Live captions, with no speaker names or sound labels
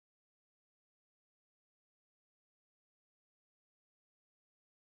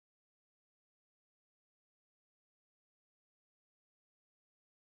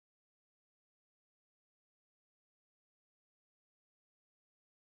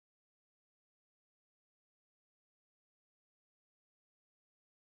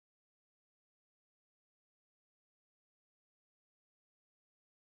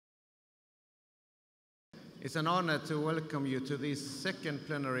It's an honor to welcome you to this second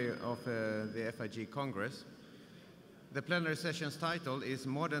plenary of the FIG Congress. The plenary session's title is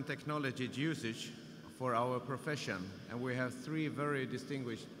Modern Technology Usage for Our Profession, and we have three very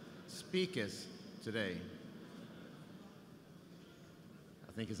distinguished speakers today.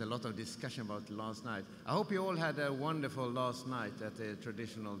 I think there's a lot of discussion about last night. I hope you all had a wonderful last night at the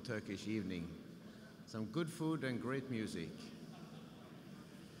traditional Turkish evening. Some good food and great music.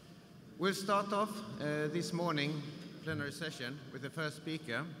 We'll start off this morning plenary session with the first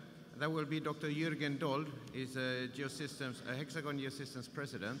speaker. That will be Dr. Juergen Dold. He's a Hexagon Geosystems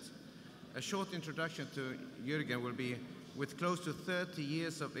president. A short introduction to Juergen will be, with close to 30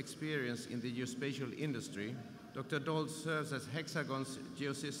 years of experience in the geospatial industry, Dr. Dold serves as Hexagon's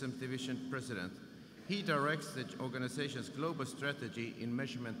Geosystems Division President. He directs the organization's global strategy in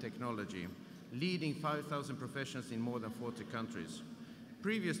measurement technology, leading 5,000 professionals in more than 40 countries.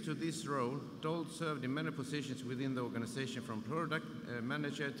 Previous to this role, Dold served in many positions within the organization, from product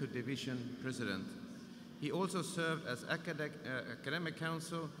manager to division president. He also served as academic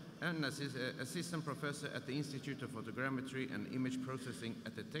counsel and assistant professor at the Institute of Photogrammetry and Image Processing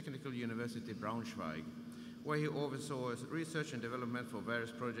at the Technical University Braunschweig, where he oversaw research and development for various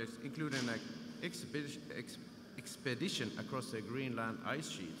projects, including an expedition across the Greenland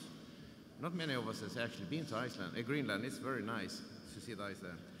ice sheet. Not many of us have actually been to Iceland. Greenland is very nice to see the ice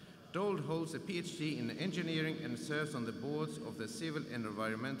there. Dold holds a PhD in engineering and serves on the boards of the Civil and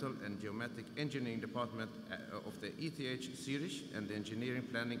Environmental and Geometric Engineering Department of the ETH Zurich and the Engineering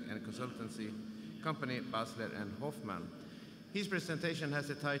Planning and Consultancy Company Basler and Hoffman. His presentation has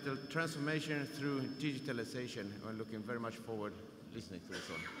the title Transformation Through Digitalisation. I'm looking very much forward to listening to this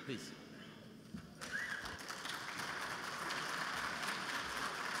one. Please.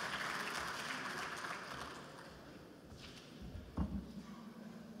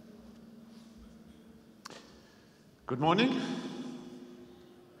 Good morning.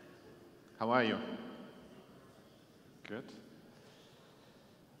 How are you? Good.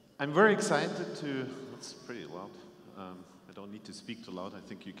 I'm very excited to, it's pretty loud. I don't need to speak too loud. I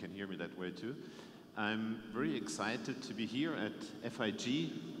think you can hear me that way too. I'm very excited to be here at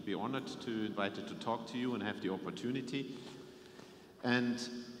FIG, be honored to be invited to talk to you and have the opportunity. And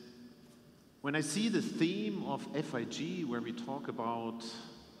when I see the theme of FIG, where we talk about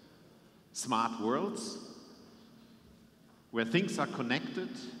smart worlds, where things are connected,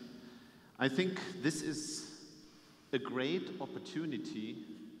 I think this is a great opportunity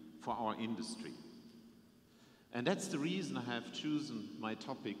for our industry. And that's the reason I have chosen my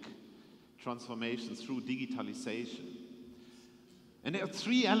topic, transformation through digitalization. And there are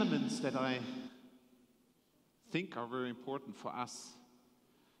three elements that I think are very important for us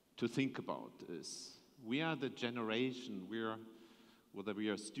to think about. We are the generation, whether we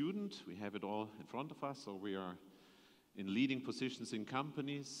are a student, we have it all in front of us, or we are in leading positions in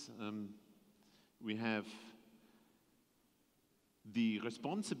companies, we have the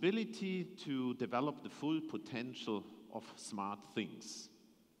responsibility to develop the full potential of smart things.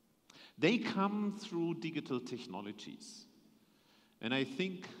 They come through digital technologies. And I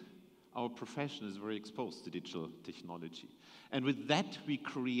think our profession is very exposed to digital technology. And with that, we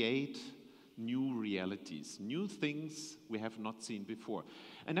create new realities, new things we have not seen before.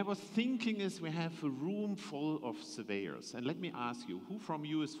 And I was thinking, we have a room full of surveyors. And let me ask you, who from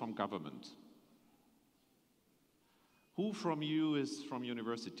you is from government? Who from you is from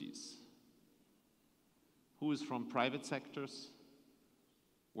universities? Who is from private sectors?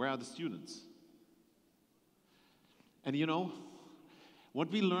 Where are the students? And you know, what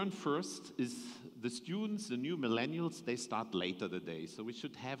we learned first is the students, the new millennials, they start later the day. So we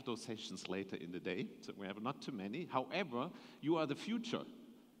should have those sessions later in the day. So we have not too many. However, you are the future.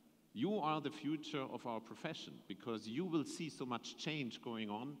 You are the future of our profession, because you will see so much change going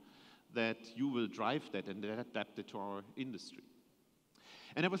on that you will drive that and adapt it to our industry.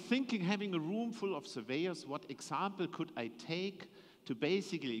 And I was thinking, having a room full of surveyors, what example could I take to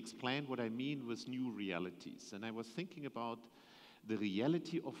basically explain what I mean with new realities? And I was thinking about the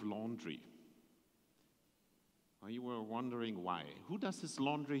reality of laundry. You were wondering why. Who does his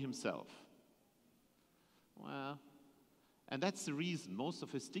laundry himself? Well, and that's the reason. Most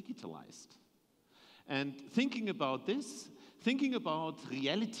of it is digitalized. And thinking about this, thinking about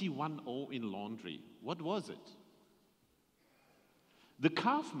reality 1.0 in laundry, what was it? The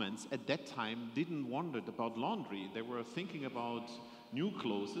craftsmen at that time didn't wonder about laundry. They were thinking about new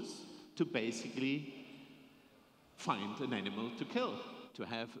clothes to basically find an animal to kill, to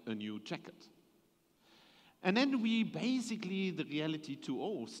have a new jacket. And then we basically, the reality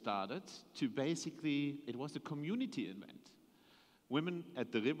 2.0 started to basically, it was a community event. Women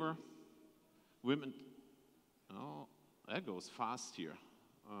at the river, women Oh, that goes fast here.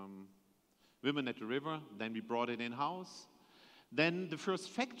 Women at the river, then we brought it in-house. Then the first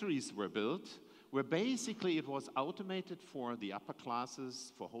factories were built, where basically it was automated for the upper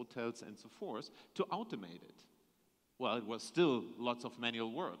classes, for hotels and so forth, to automate it. Well, it was still lots of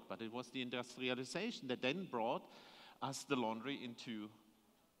manual work, but it was the industrialization that then brought us the laundry into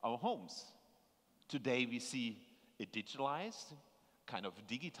our homes. Today we see it digitalized, kind of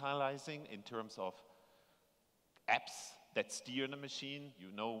digitalizing in terms of apps that steer the machine, you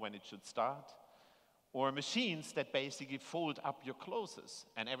know when it should start, or machines that basically fold up your clothes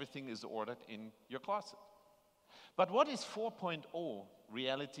and everything is ordered in your closet. But what is 4.0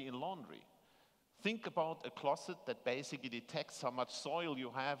 reality in laundry? Think about a closet that basically detects how much soil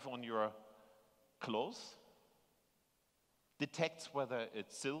you have on your clothes, detects whether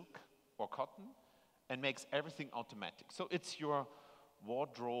it's silk or cotton, and makes everything automatic. So it's your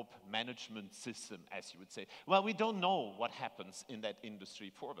wardrobe management system, as you would say. Well, we don't know what happens in that industry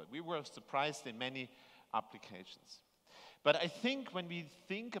forward. We were surprised in many applications. But I think when we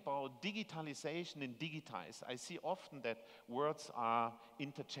think about digitalization and digitize, I see often that words are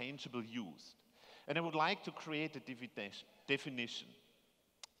interchangeable used. And I would like to create a definition.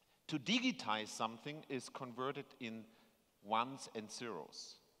 To digitize something is converted in ones and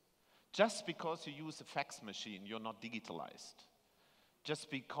zeros. Just because you use a fax machine, you're not digitalized.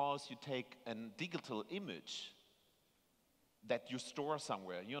 Just because you take a digital image that you store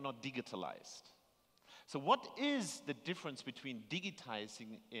somewhere, you're not digitalized. So what is the difference between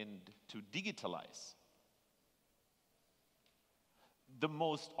digitizing and to digitalize? The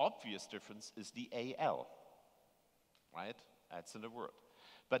most obvious difference is the AL, right? That's in the word.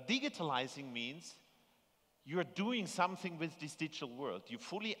 But digitalizing means you're doing something with this digital world. You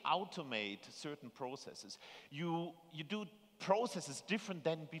fully automate certain processes. You do processes different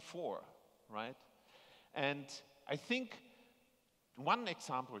than before, right? And I think one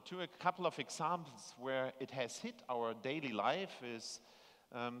example or two, a couple of examples where it has hit our daily life is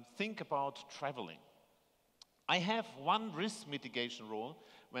think about traveling. I have one risk mitigation rule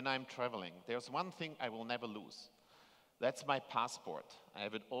when I'm traveling. There's one thing I will never lose. That's my passport. I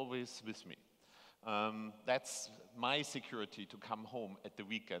have it always with me. That's my security to come home at the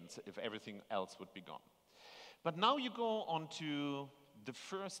weekends if everything else would be gone. But now you go on to the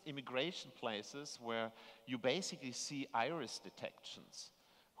first immigration places where you basically see iris detections.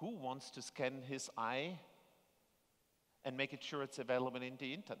 Who wants to scan his eye and make it sure it's available in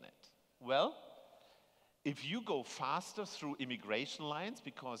the internet? Well, if you go faster through immigration lines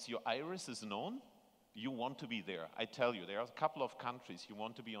because your iris is known, you want to be there. I tell you, there are a couple of countries you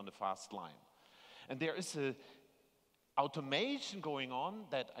want to be on the fast line. And there is a automation going on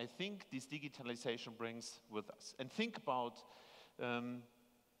that I think this digitalization brings with us. And think about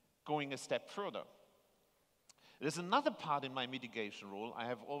going a step further. There's another part in my mitigation rule. I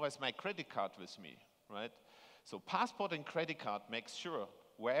have always my credit card with me, right? So passport and credit card makes sure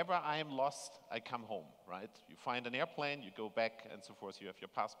wherever I am lost, I come home, right? You find an airplane, you go back, and so forth, you have your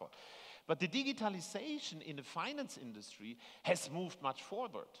passport. But the digitalization in the finance industry has moved much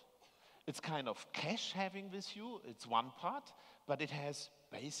forward. It's kind of cash having with you, it's one part, but it has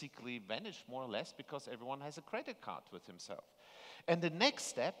basically vanished more or less because everyone has a credit card with himself. And the next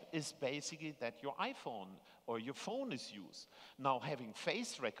step is basically that your iPhone or your phone is used. Now having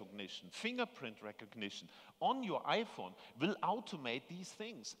face recognition, fingerprint recognition on your iPhone will automate these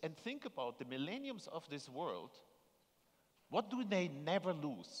things. And think about the millenniums of this world. What do they never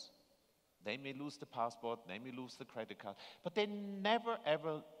lose? They may lose the passport, they may lose the credit card, but they never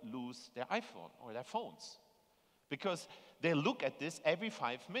ever lose their iPhone or their phones. Because they look at this every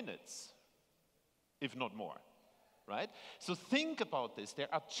 5 minutes, if not more, right? So think about this.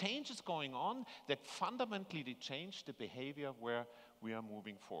 There are changes going on that fundamentally change the behavior where we are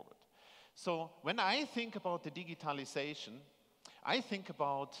moving forward. So when I think about the digitalization, I think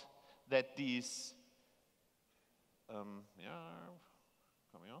about that these, coming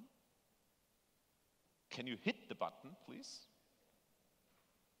on. Can you hit the button, please?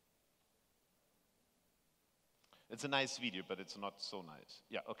 It's a nice video, but it's not so nice.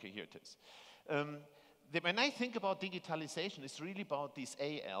 Yeah, okay, here it is. When I think about digitalization, it's really about this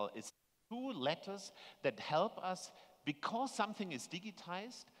AL. It's two letters that help us, because something is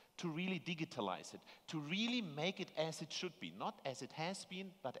digitized, to really digitalize it, to really make it as it should be. Not as it has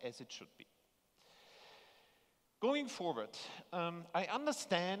been, but as it should be. Going forward, I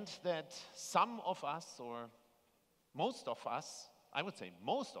understand that some of us, or most of us, I would say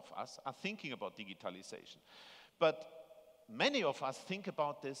most of us, are thinking about digitalization. But many of us think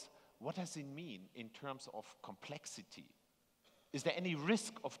about this, what does it mean in terms of complexity? Is there any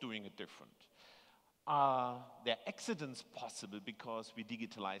risk of doing it different? Are there accidents possible because we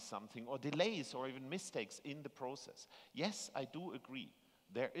digitalize something, or delays or even mistakes in the process? Yes, I do agree.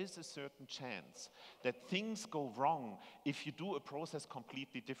 There is a certain chance that things go wrong if you do a process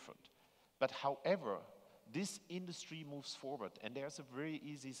completely different. But however, this industry moves forward, and there's a very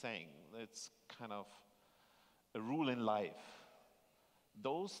easy saying. It's kind of a rule in life.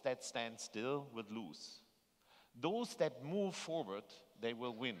 Those that stand still will lose. Those that move forward, they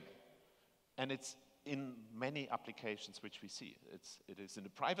will win. And it's in many applications which we see. It is in the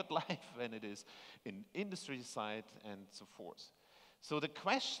private life, and it is in industry side, and so forth. So the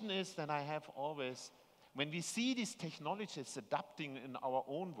question is that I have always, when we see these technologies adapting in our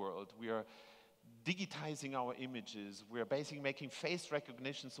own world, we are digitizing our images, we are basically making face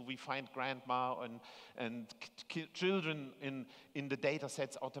recognition so we find grandma and children in the data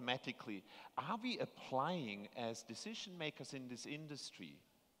sets automatically. Are we applying, as decision makers in this industry,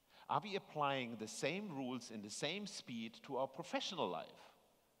 are we applying the same rules in the same speed to our professional life?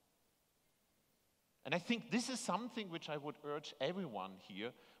 And I think this is something which I would urge everyone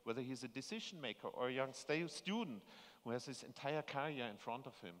here, whether he's a decision maker or a young student who has his entire career in front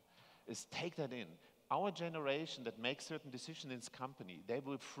of him, is take that in. Our generation that makes certain decisions in this company, they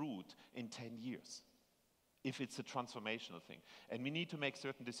will fruit in 10 years, if it's a transformational thing. And we need to make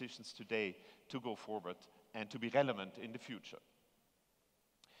certain decisions today to go forward and to be relevant in the future.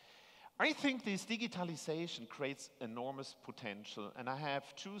 I think this digitalization creates enormous potential, and I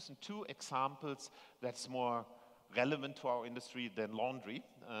have chosen 2 examples that's more relevant to our industry than laundry,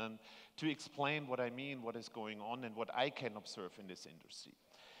 to explain what I mean, what is going on, and what I can observe in this industry.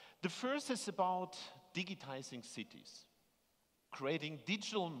 The first is about digitizing cities, creating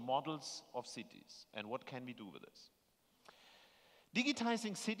digital models of cities, and what can we do with this?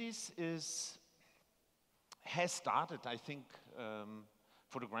 Digitizing cities has started, I think,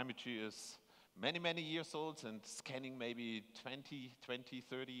 photogrammetry is many, many years old, and scanning maybe 20,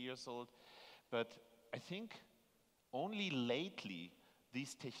 30 years old. But I think only lately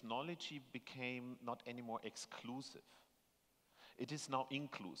this technology became not anymore exclusive. It is now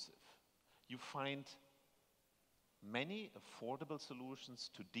inclusive. You find many affordable solutions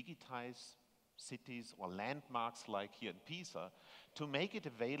to digitize cities or landmarks like here in Pisa to make it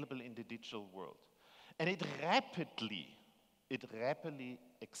available in the digital world. And it rapidly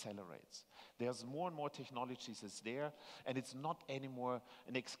accelerates. There's more and more technologies is there, and it's not anymore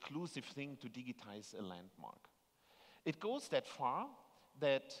an exclusive thing to digitize a landmark. It goes that far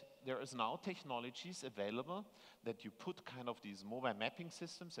that there is now technologies available that you put kind of these mobile mapping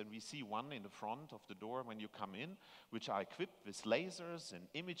systems, and we see one in the front of the door when you come in, which are equipped with lasers and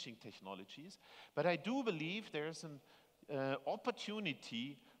imaging technologies. But I do believe there's an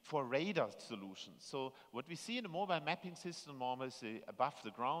opportunity for radar solutions. So what we see in the mobile mapping system normally is above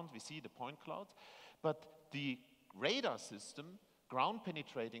the ground, we see the point cloud, but the radar system, ground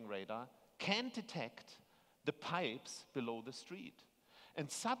penetrating radar, can detect the pipes below the street. And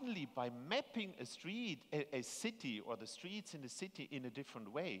suddenly, by mapping a street, a city, or the streets in the city in a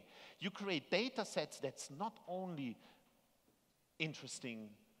different way, you create data sets that's not only interesting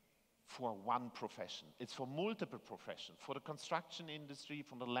for one profession, it's for multiple professions, for the construction industry,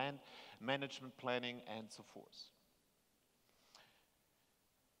 from the land management planning, and so forth.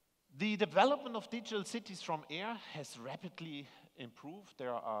 The development of digital cities from air has rapidly improved.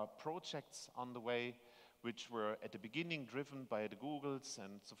 There are projects on the way which were at the beginning driven by the Googles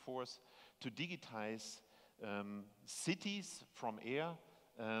and so forth to digitize cities from air.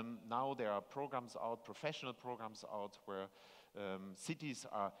 Now there are programs out, professional programs out, where cities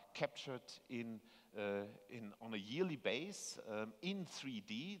are captured on a yearly base in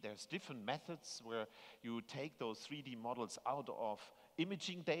 3D. There's different methods where you take those 3D models out of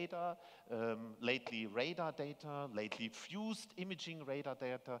imaging data, lately radar data, lately fused imaging radar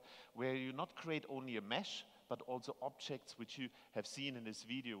data, where you not create only a mesh, but also objects which you have seen in this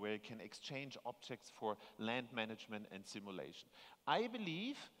video, where you can exchange objects for land management and simulation. I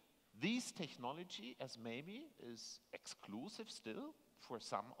believe this technology, as maybe is exclusive still for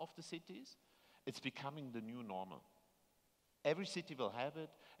some of the cities, it's becoming the new normal. Every city will have it,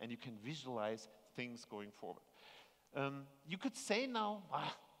 and you can visualize things going forward. You could say now,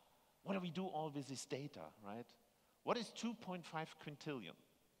 what do we do all with this data, right? What is 2.5 quintillion?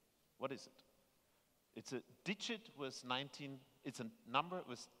 What is it? It's a digit with 19, it's a number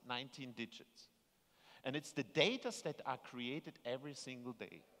with 19 digits. And it's the data that are created every single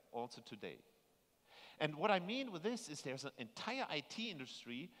day, also today. And what I mean with this is there's an entire IT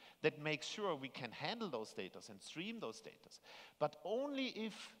industry that makes sure we can handle those data and stream those data. But only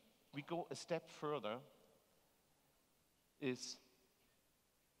if we go a step further, is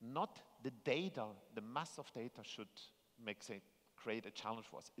not the data, the mass of data should create a challenge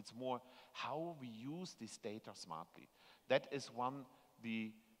for us. It's more how we use this data smartly. That is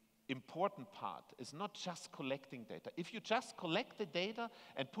the important part. It's not just collecting data. If you just collect the data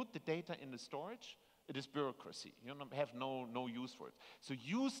and put the data in the storage, it is bureaucracy. You have no use for it. So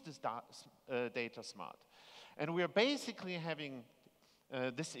use this data smart. And we are basically having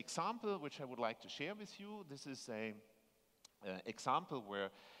this example, which I would like to share with you. This is an example where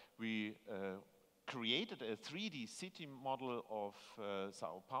we created a 3D city model of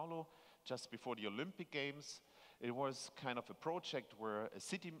Sao Paulo just before the Olympic Games. It was kind of a project where a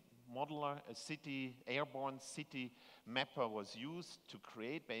city modeler, airborne city mapper was used to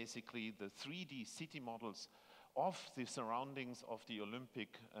create basically the 3D city models of the surroundings of the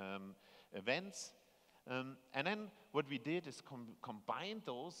Olympic events. And then what we did is combine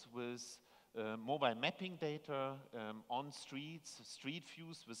those with mobile mapping data on streets, street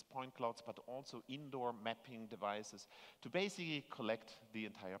views with point clouds, but also indoor mapping devices to basically collect the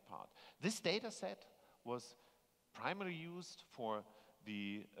entire part. This data set was primarily used for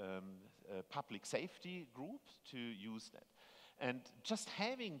the public safety group to use that. And just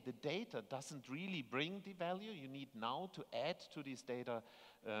having the data doesn't really bring the value. You need now to add to this data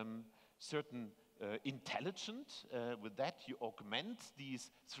certain intelligence. With that, you augment these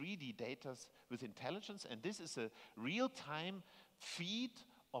 3D data with intelligence. And this is a real-time feed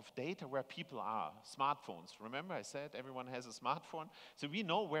of data where people are, smartphones. Remember I said everyone has a smartphone? So we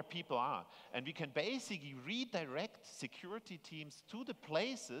know where people are. And we can basically redirect security teams to the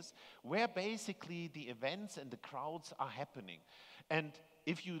places where basically the events and the crowds are happening. And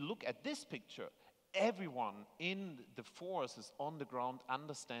if you look at this picture, everyone in the forces on the ground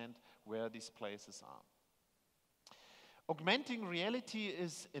understand where these places are. Augmenting reality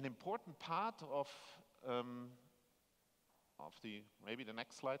is an important part of maybe the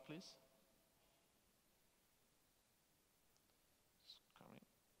next slide, please. It's coming.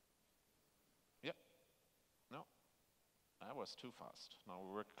 Yep. No, that was too fast. Now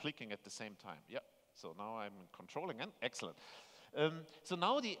we're clicking at the same time. Yep. So now I'm controlling it. Excellent. So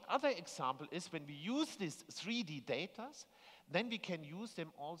now the other example is when we use these 3D data, then we can use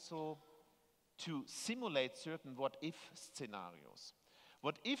them also to simulate certain what-if scenarios.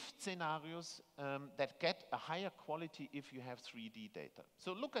 What-if scenarios that get a higher quality if you have 3D data.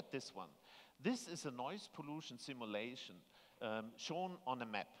 So look at this one. This is a noise pollution simulation shown on a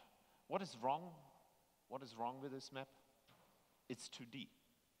map. What is wrong? What is wrong with this map? It's 2D.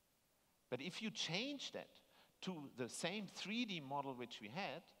 But if you change that to the same 3D model which we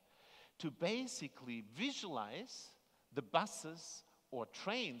had, to basically visualize the buses or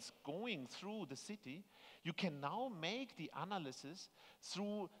trains going through the city, you can now make the analysis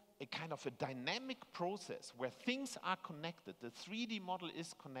through a kind of a dynamic process where things are connected. The 3D model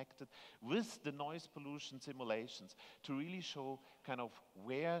is connected with the noise pollution simulations to really show kind of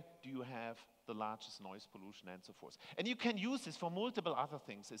where do you have the largest noise pollution and so forth. And you can use this for multiple other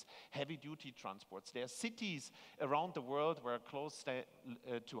things, as heavy-duty transports. There are cities around the world where close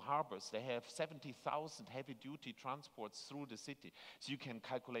to harbors, they have 70,000 heavy-duty transports through the city. So you can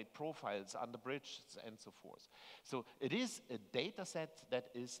calculate profiles on the bridges and so forth. So it is a data set that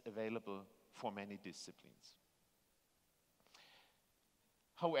is available for many disciplines.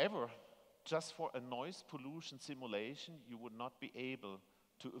 However, just for a noise pollution simulation, you would not be able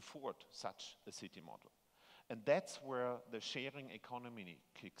to afford such a city model. And that's where the sharing economy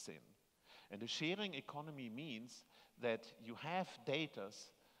kicks in. And the sharing economy means that you have data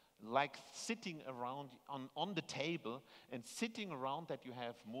like sitting around on the table, and sitting around that you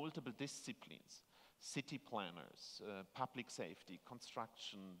have multiple disciplines. City planners, public safety,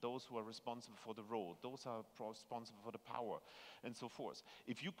 construction, those who are responsible for the road, those are responsible for the power, and so forth.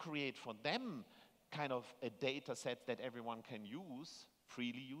 If you create for them kind of a data set that everyone can use,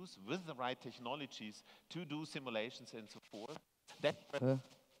 freely use, with the right technologies to do simulations and so forth, that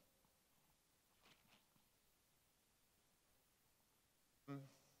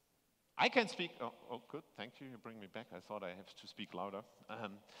I can speak. Oh, good. Thank you. You bring me back. I thought I have to speak louder.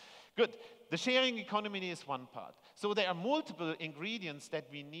 Good. The sharing economy is one part. So there are multiple ingredients that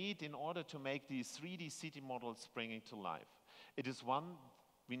we need in order to make these 3D city models springing to life. It is one,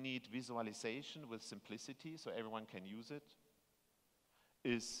 we need visualization with simplicity so everyone can use it.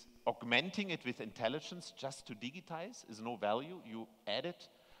 Is augmenting it with intelligence just to digitize is no value. You add it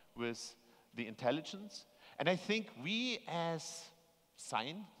with the intelligence. And I think we as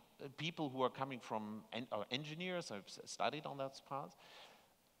science people who are coming from engineers, I've studied on that part,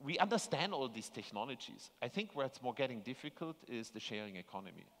 we understand all these technologies. I think where it's more getting difficult is the sharing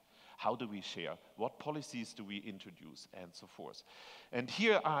economy. How do we share? What policies do we introduce? And so forth. And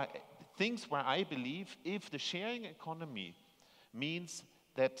here are things where I believe if the sharing economy means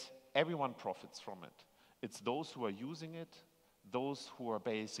that everyone profits from it. It's those who are using it, those who are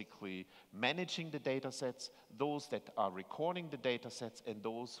basically managing the data sets, those that are recording the data sets, and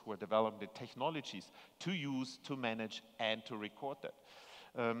those who are developing the technologies to use, to manage, and to record that.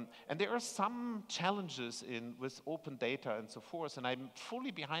 And there are some challenges with open data and so forth, and I'm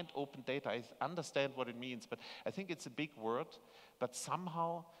fully behind open data. I understand what it means, but I think it's a big word, but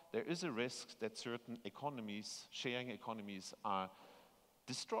somehow there is a risk that certain economies, sharing economies, are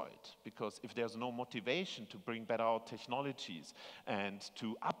destroyed, because if there's no motivation to bring better technologies and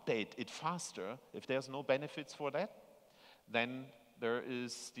to update it faster, if there's no benefits for that, then the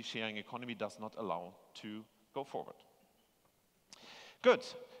sharing economy does not allow to go forward. Good.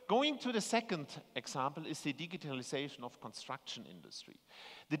 Going to the second example is the digitalization of construction industry.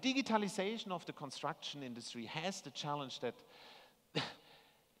 The digitalization of the construction industry has the challenge that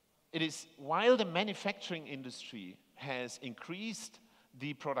it is, while the manufacturing industry has increased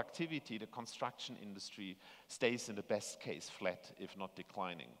the productivity, the construction industry stays in the best case flat, if not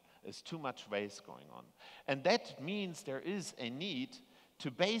declining. There's too much waste going on. And that means there is a need to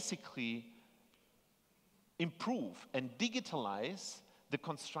basically improve and digitalize the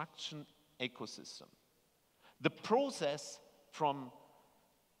construction ecosystem. The process from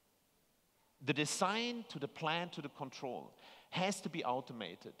the design to the plan to the control has to be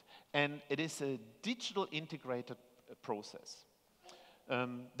automated, and it is a digital integrated process.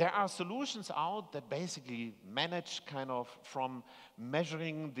 There are solutions out that basically manage kind of from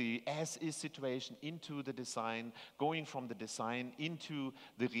measuring the as-is situation into the design, going from the design into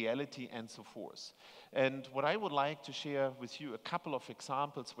the reality and so forth. And what I would like to share with you a couple of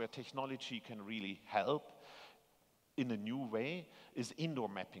examples where technology can really help in a new way is indoor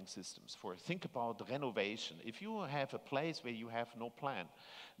mapping systems. Think about renovation. If you have a place where you have no plan,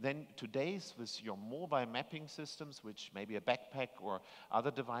 then today's with your mobile mapping systems, which may be a backpack or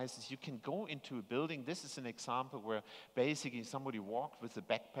other devices, you can go into a building. This is an example where basically somebody walked with a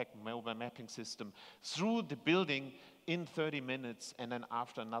backpack mobile mapping system through the building in 30 minutes, and then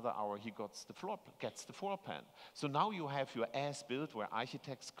after another hour he gets the floor plan. So now you have your as-built where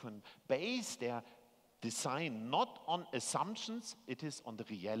architects can base their design not on assumptions, it is on the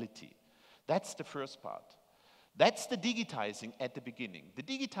reality. That's the first part. That's the digitizing at the beginning. The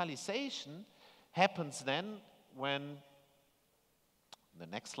digitalization happens then when the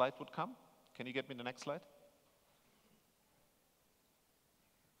next slide would come. Can you get me the next slide?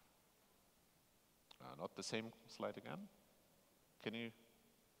 Not the same slide again. Can you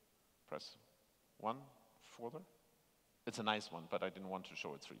press one further? It's a nice one, but I didn't want to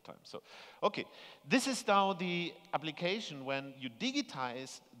show it 3 times. So, okay, this is now the application. When you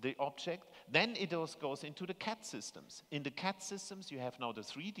digitize the object, then it also goes into the CAD systems. In the CAD systems, you have now the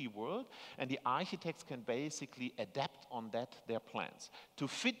 3D world, and the architects can basically adapt on that their plans to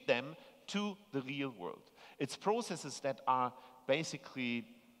fit them to the real world. It's processes that are basically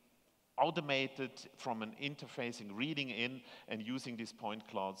automated from an interfacing, reading in, and using these point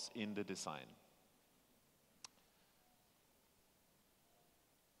clouds in the design.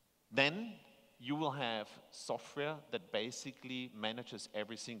 Then you will have software that basically manages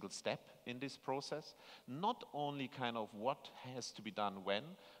every single step in this process, not only kind of what has to be done when,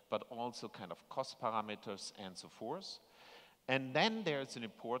 but also kind of cost parameters and so forth. And then there's an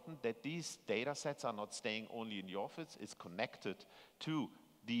important that these data sets are not staying only in the office, it's connected to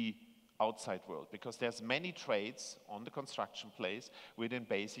the outside world, because there's many trades on the construction place we then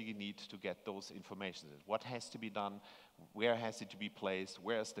basically need to get those information. What has to be done, where has it to be placed,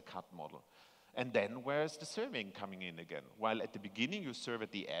 where's the CAD model? And then where's the surveying coming in again? While at the beginning you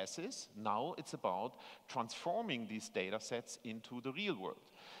surveyed the as-is, now it's about transforming these data sets into the real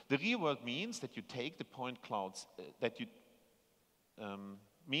world. The real world means that you take the point clouds,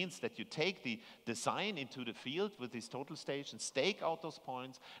 means that you take the design into the field with these total stations, stake out those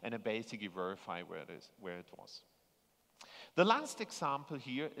points, and then basically verify where it was. The last example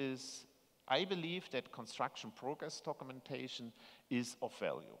here is, I believe that construction progress documentation is of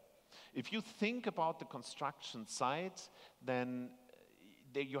value. If you think about the construction site, then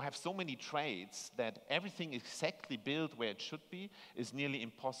you have so many trades that everything exactly built where it should be is nearly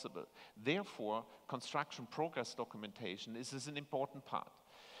impossible. Therefore, construction progress documentation is an important part.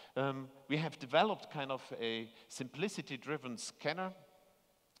 We have developed kind of a simplicity-driven scanner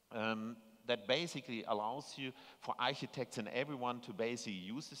that basically allows you, for architects and everyone, to basically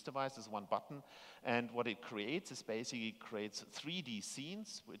use this device as one button. And what it creates is basically creates 3D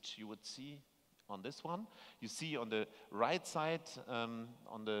scenes, which you would see on this one. You see on the right side,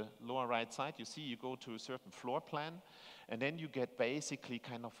 on the lower right side, you see you go to a certain floor plan, and then you get basically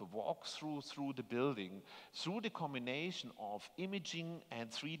kind of a walkthrough through the building. Through the combination of imaging and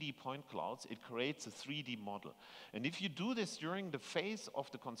 3D point clouds, it creates a 3D model. And if you do this during the phase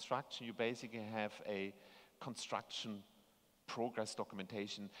of the construction, you basically have a construction progress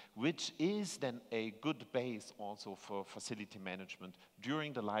documentation, which is then a good base also for facility management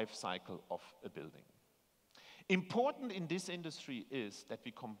during the life cycle of a building. Important in this industry is that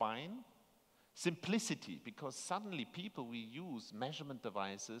we combine simplicity, because suddenly people we use measurement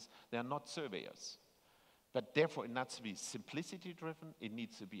devices, they are not surveyors. But therefore it needs to be simplicity driven, it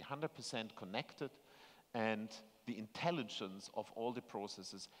needs to be 100% connected, and the intelligence of all the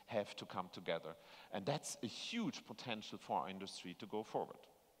processes have to come together. And that's a huge potential for our industry to go forward.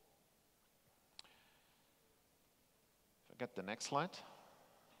 If I get the next slide.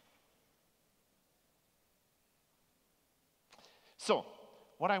 So,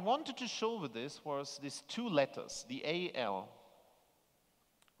 what I wanted to show with this was these two letters, the AL,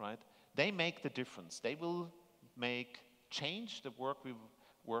 right? They make the difference. They will change the work we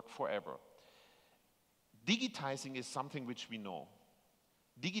work forever. Digitizing is something which we know.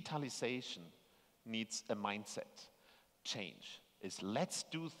 Digitalization needs a mindset change. Let's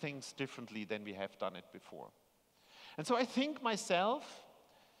do things differently than we have done it before. And so I think myself,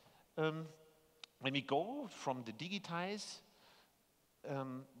 when we go from the digitize,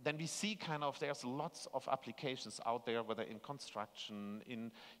 then we see there's lots of applications out there, whether in construction,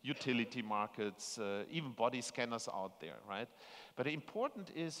 in utility markets, even body scanners out there, right? But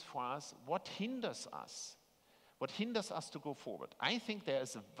important is for us, what hinders us? What hinders us to go forward? I think there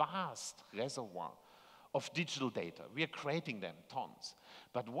is a vast reservoir of digital data. We are creating them, tons.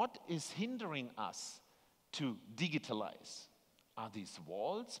 But what is hindering us to digitalize? Are these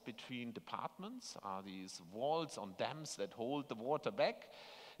walls between departments? Are these walls on dams that hold the water back?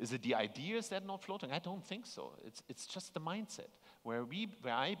 Is it the ideas that are not floating? I don't think so. It's just the mindset where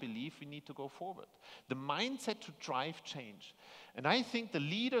I believe we need to go forward. The mindset to drive change. And I think the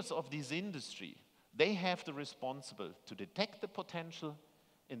leaders of this industry, they have the responsibility to detect the potential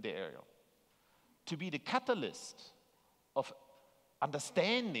in the area, to be the catalyst of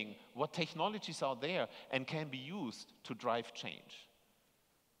understanding what technologies are there and can be used to drive change,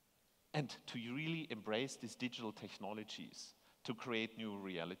 and to really embrace these digital technologies to create new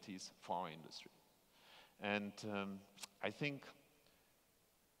realities for our industry. And I think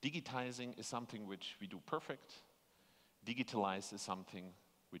digitizing is something which we do perfect. Digitalize is something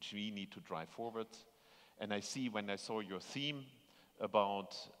which we need to drive forward. And I see when I saw your theme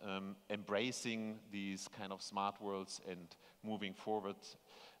about embracing these kind of smart worlds and moving forward,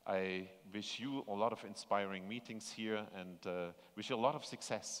 I wish you a lot of inspiring meetings here, and wish you a lot of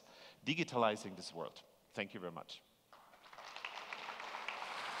success digitalizing this world. Thank you very much.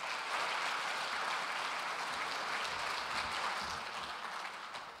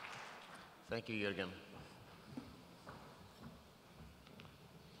 Thank you, Juergen.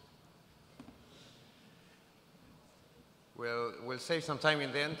 We'll save some time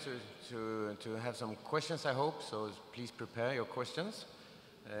in the end to have some questions, I hope, so please prepare your questions.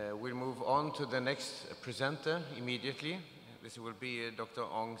 We'll move on to the next presenter immediately. This will be Dr.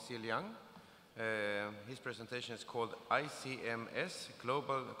 SeeLian. His presentation is called ICMS,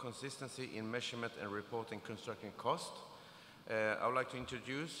 Global Consistency in Measurement and Reporting Construction Cost. I would like to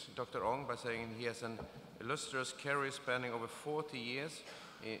introduce Dr. Ong by saying he has an illustrious career spanning over 40 years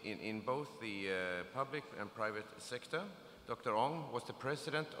in both the public and private sector. Dr. Ong was the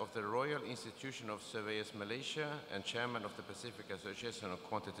president of the Royal Institution of Surveyors Malaysia and chairman of the Pacific Association of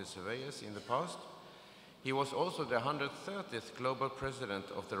Quantity Surveyors in the past. He was also the 130th global president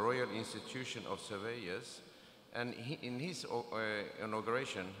of the Royal Institution of Surveyors, and in his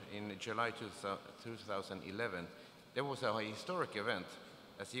inauguration in July 2011, there was a historic event,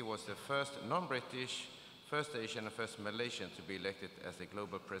 as he was the first non-British, first Asian and first Malaysian to be elected as the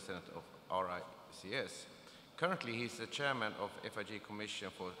global president of RICS. Currently, he's the chairman of FIG Commission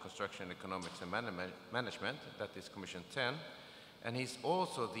for Construction Economics and Management, that is Commission 10, and he's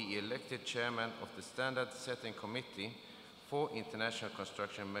also the elected chairman of the Standard Setting Committee for International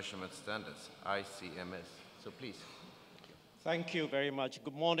Construction Measurement Standards, ICMS. So please. Thank you very much.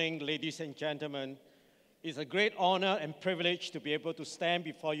 Good morning, ladies and gentlemen. It's a great honor and privilege to be able to stand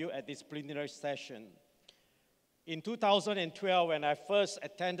before you at this plenary session. In 2012, when I first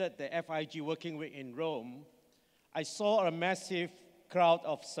attended the FIG Working Week in Rome, I saw a massive crowd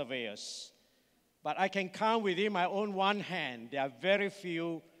of surveyors. But I can count within my own one hand, there are very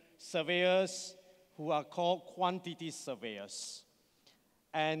few surveyors who are called quantity surveyors.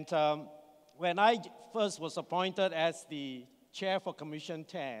 And when I first was appointed as the chair for Commission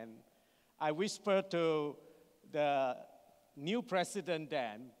 10, I whispered to the new president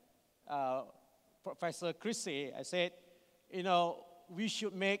then, Professor Chrissy, I said, you know, we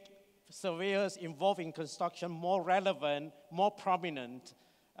should make surveyors involved in construction more relevant, more prominent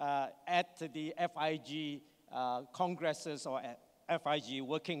at the FIG congresses or at FIG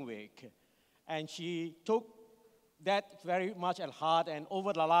Working Week. And she took that very much at heart, and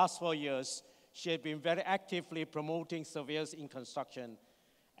over the last 4 years, she has been very actively promoting surveyors in construction.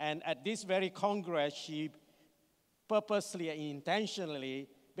 And at this very Congress, she purposely and intentionally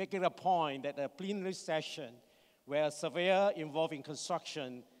making a point that a plenary session where a surveyor involved in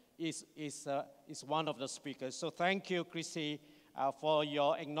construction is one of the speakers. So thank you, Chrissy, for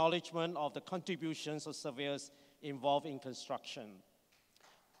your acknowledgement of the contributions of surveyors involved in construction.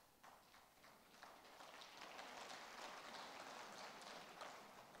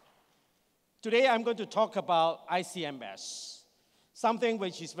 Today, I'm going to talk about ICMS, something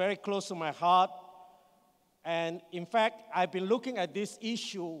which is very close to my heart. And in fact, I've been looking at this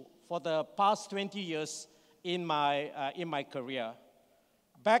issue for the past 20 years in my career.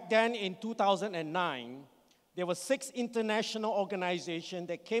 Back then in 2009, there were 6 international organizations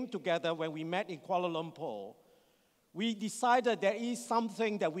that came together when we met in Kuala Lumpur. We decided there is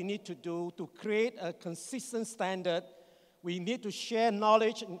something that we need to do to create a consistent standard. We need to share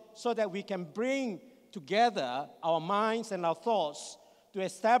knowledge so that we can bring together our minds and our thoughts to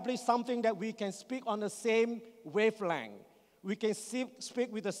establish something that we can speak on the same wavelength. We can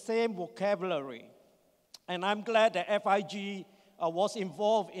speak with the same vocabulary. And I'm glad that FIG was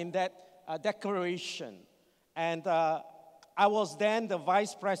involved in that declaration. And I was then the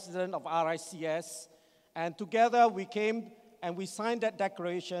vice president of RICS. And together we came and we signed that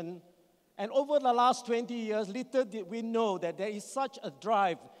declaration. And over the last 20 years, little did we know that there is such a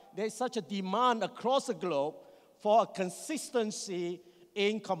drive, there is such a demand across the globe for a consistency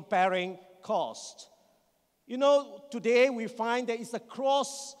in comparing costs. You know, today we find there is a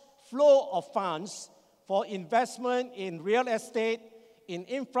cross flow of funds for investment in real estate, in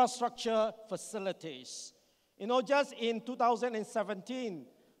infrastructure facilities. You know, just in 2017,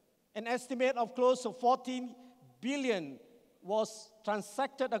 an estimate of close to 14 billion was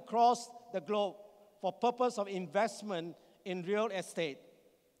transacted across the globe for purpose of investment in real estate.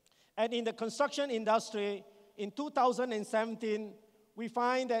 And in the construction industry, in 2017, we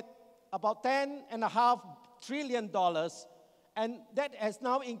find that about $10.5 trillion, and that has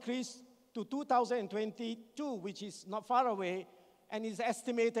now increased to 2022, which is not far away, and it's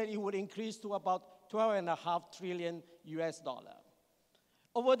estimated it would increase to about $12.5 trillion US.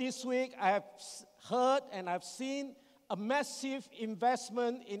 Over this week, I have heard and I've seen a massive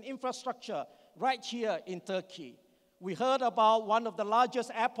investment in infrastructure right here in Turkey. We heard about one of the largest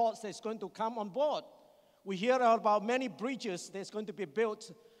airports that's going to come on board. We hear about many bridges that's going to be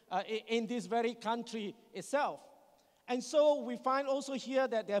built in this very country itself. And so we find also here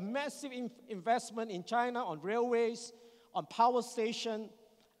that there are massive investment in China on railways, on power station,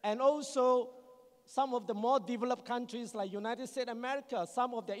 and also some of the more developed countries like United States of America,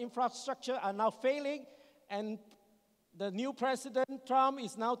 some of their infrastructure are now failing, and the new President Trump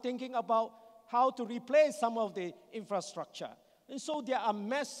is now thinking about how to replace some of the infrastructure. And so there are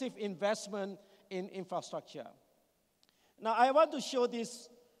massive investment in infrastructure. Now I want to show this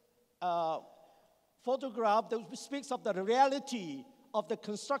photograph that speaks of the reality of the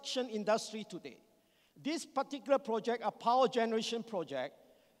construction industry today. This particular project, a power generation project,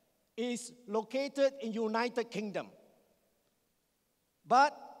 is located in United Kingdom.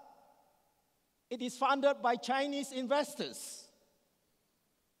 But it is funded by Chinese investors.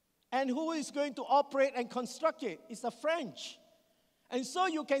 And who is going to operate and construct it? It's the French. And so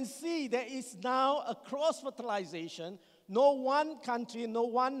you can see there is now a cross-fertilization. No one country, no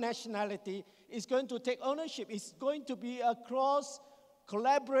one nationality is going to take ownership. It's going to be a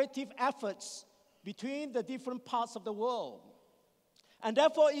cross-collaborative efforts between the different parts of the world. And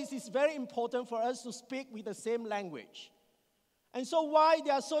therefore, it is very important for us to speak with the same language. And so why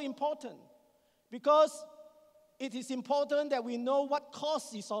they are so important? Because it is important that we know what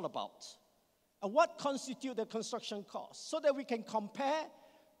cost is all about and what constitutes the construction cost so that we can compare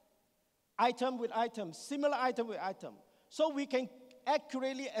item with item, similar item with item, so we can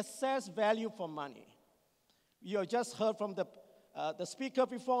accurately assess value for money. You have just heard from the speaker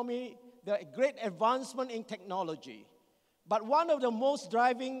before me, the great advancement in technology. But one of the most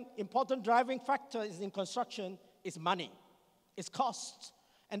important driving factors in construction is money, is cost.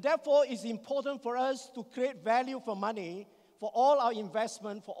 And therefore, it's important for us to create value for money for all our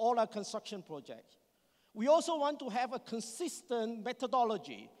investment, for all our construction projects. We also want to have a consistent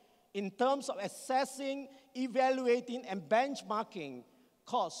methodology in terms of assessing, evaluating, and benchmarking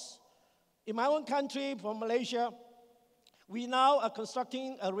costs. In my own country, from Malaysia, we now are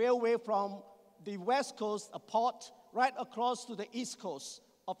constructing a railway from the west coast, a port, right across to the east coast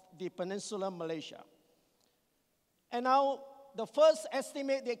of the peninsular Malaysia. And now, the first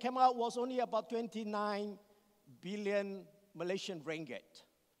estimate that came out was only about 29 billion Malaysian ringgit.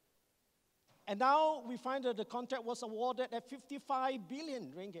 And now we find that the contract was awarded at 55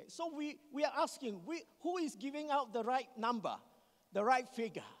 billion ringgit. So we are asking, who is giving out the right number, the right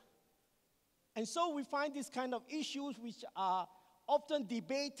figure? And so we find these kind of issues which are often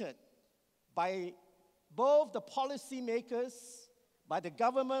debated by both the policymakers, by the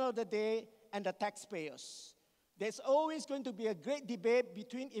government of the day, and the taxpayers. There's always going to be a great debate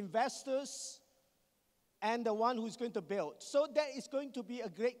between investors and the one who's going to build. So that is going to be a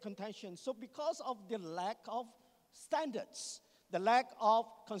great contention. So because of the lack of standards, the lack of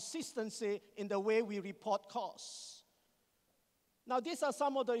consistency in the way we report costs. Now, these are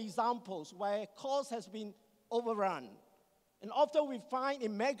some of the examples where cost has been overrun. And often we find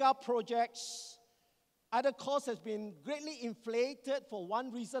in mega projects, either cost has been greatly inflated for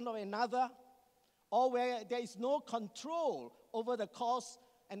one reason or another, or where there is no control over the cost,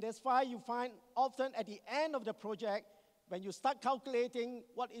 and that's why you find often at the end of the project, when you start calculating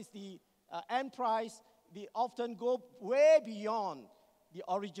what is the end price, they often go way beyond the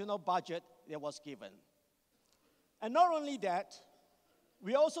original budget that was given. And not only that,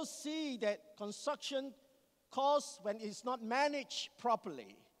 we also see that construction costs, when it's not managed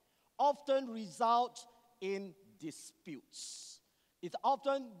properly, often result in disputes. It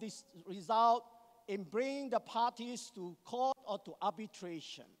often result in bringing the parties to court or to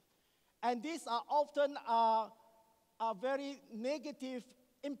arbitration. And these are often a very negative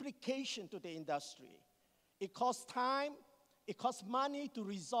implication to the industry. It costs time, it costs money to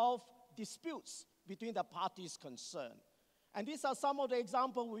resolve disputes between the parties concerned. And these are some of the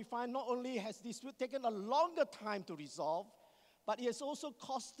examples we find. Not only has dispute taken a longer time to resolve, but it is also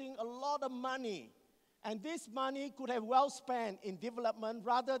costing a lot of money. And this money could have well spent in development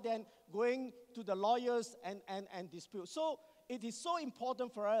rather than going to the lawyers and dispute. So it is so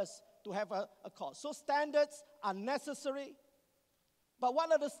important for us to have a cost. So standards are necessary. But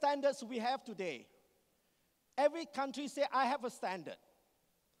what are the standards we have today? Every country say, I have a standard.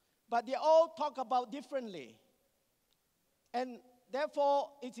 But they all talk about differently. And therefore,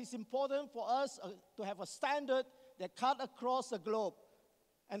 it is important for us to have a standard that cut across the globe.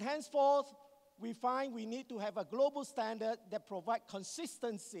 And henceforth, we find we need to have a global standard that provides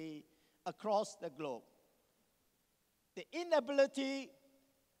consistency across the globe. The inability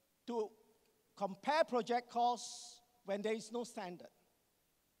to compare project costs when there is no standard.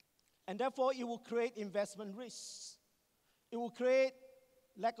 And therefore, it will create investment risks. It will create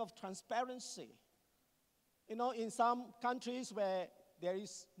lack of transparency. You know, in some countries where there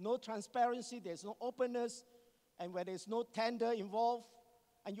is no transparency, there's no openness, and where there's no tender involved,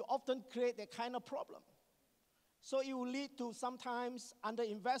 and you often create that kind of problem. So it will lead to sometimes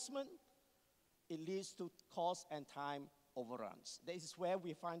underinvestment. It leads to cost and time overruns. This is where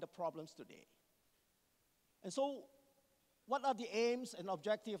we find the problems today. And so what are the aims and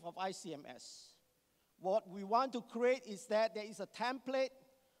objectives of ICMS? What we want to create is that there is a template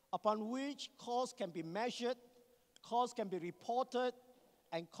upon which costs can be measured, costs can be reported,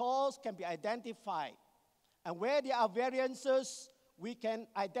 and costs can be identified. And where there are variances, we can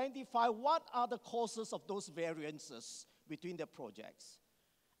identify what are the causes of those variances between the projects.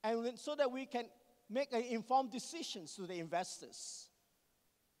 And so that we can make informed decisions to the investors.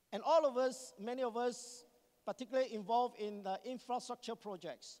 And all of us, many of us, particularly involved in the infrastructure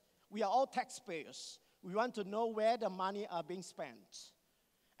projects, we are all taxpayers. We want to know where the money are being spent.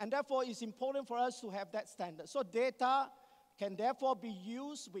 And therefore, it's important for us to have that standard. So data can therefore be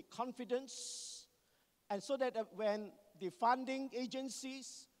used with confidence, and so that when the funding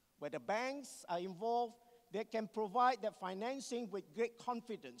agencies, where the banks are involved, they can provide that financing with great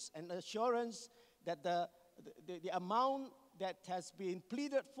confidence and assurance that the amount that has been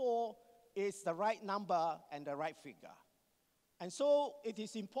pleaded for is the right number and the right figure. And so it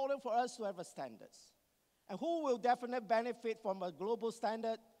is important for us to have a standards. And who will definitely benefit from a global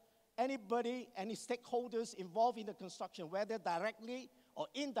standard? Anybody, any stakeholders involved in the construction, whether directly or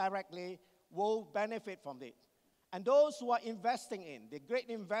indirectly, will benefit from it. And those who are investing in, the great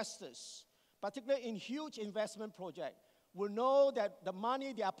investors, particularly in huge investment projects, will know that the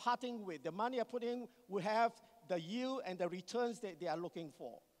money they are parting with, the money they are putting, will have the yield and the returns that they are looking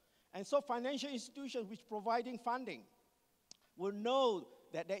for. And so financial institutions which providing funding will know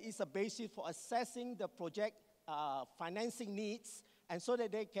that there is a basis for assessing the project financing needs and so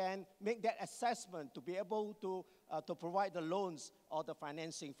that they can make that assessment to be able to provide the loans or the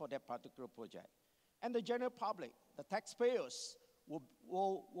financing for that particular project. And the general public, the taxpayers,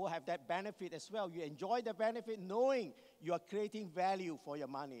 will have that benefit as well. You enjoy the benefit knowing you are creating value for your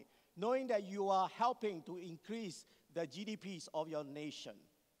money, knowing that you are helping to increase the GDPs of your nation.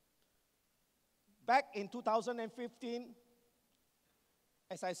 Back in 2015,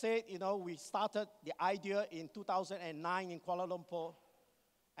 as I said, we started the idea in 2009 in Kuala Lumpur,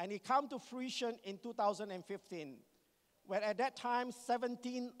 and it came to fruition in 2015, where at that time,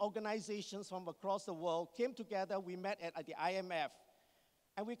 17 organizations from across the world came together. We met at the IMF,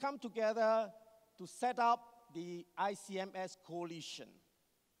 and we come together to set up the ICMS coalition.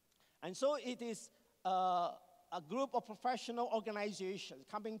 And so it is a group of professional organizations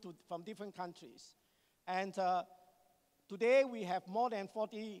coming from different countries. And today we have more than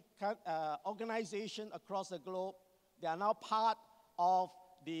 40 organizations across the globe. They are now part of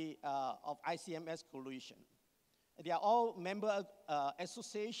the ICMS coalition. They are all member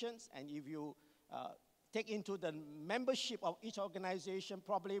associations, and if you take into the membership of each organization,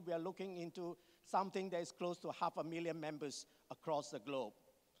 probably we are looking into something that is close to 500,000 members across the globe.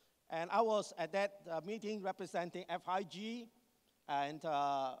 And I was at that meeting representing FIG, and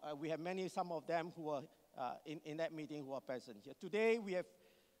we have some of them who were in that meeting who are present here. Today we have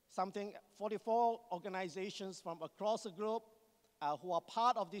 44 organizations from across the globe who are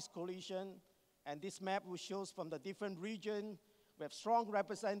part of this coalition, and this map will show from the different regions. We have strong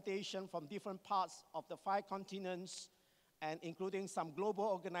representation from different parts of the 5 continents, and including some global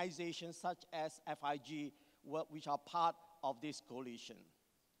organizations such as FIG, which are part of this coalition.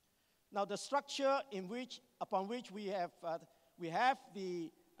 Now, the structure upon which we have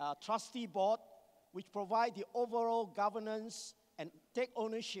the trustee board, which provide the overall governance and take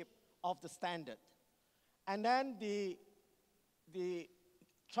ownership of the standard. And then the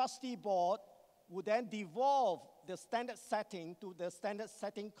trustee board would then devolve the standard setting to the standard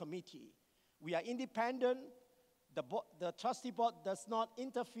setting committee. We are independent. The trustee board does not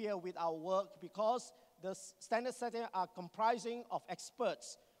interfere with our work because the standard setting are comprising of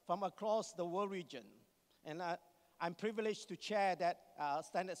experts from across the world region. And I'm privileged to chair that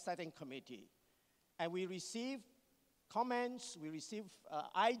standard setting committee. And we receive comments, we receive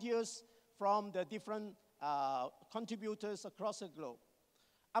ideas from the different contributors across the globe.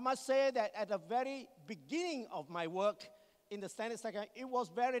 I must say that at the very beginning of my work in the standard setting, it was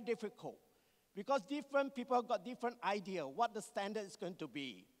very difficult because different people got different idea what the standard is going to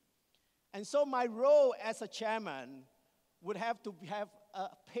be. And so my role as a chairman would have to have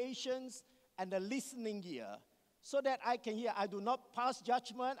patience and a listening ear so that I can hear. I do not pass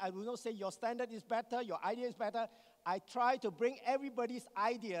judgment. I do not say your standard is better, your idea is better. I try to bring everybody's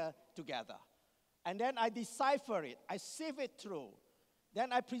idea together. And then I decipher it. I sieve it through.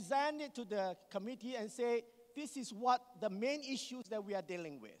 Then I present it to the committee and say, this is what the main issues that we are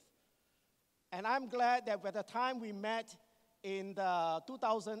dealing with. And I'm glad that by the time we met in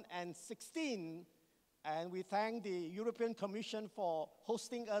 2016, and we thank the European Commission for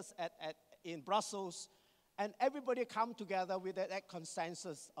hosting us in Brussels, and everybody come together with that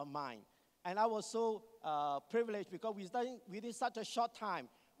consensus of mind. And I was so privileged because within such a short time,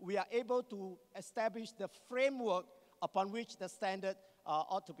 we are able to establish the framework upon which the standard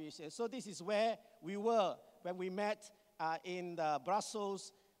ought to be. So this is where we were when we met in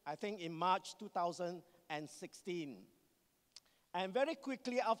Brussels, I think in March 2016. And very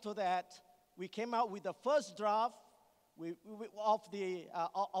quickly after that, we came out with the first draft of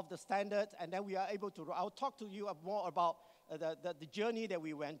the standard, and then we are able to, I'll talk to you more about the journey that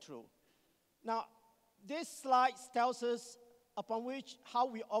we went through. Now, this slide tells us upon which how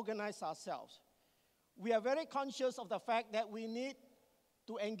we organize ourselves. We are very conscious of the fact that we need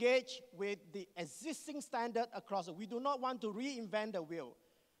to engage with the existing standard across it. We do not want to reinvent the wheel,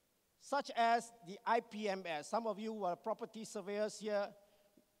 such as the IPMS. Some of you were property surveyors here.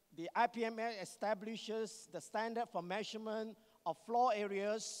 The IPMS establishes the standard for measurement of floor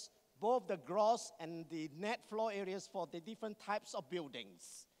areas, both the gross and the net floor areas for the different types of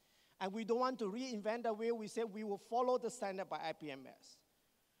buildings. And we don't want to reinvent the wheel. We say we will follow the standard by IPMS.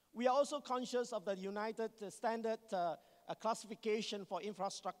 We are also conscious of the United Standard classification for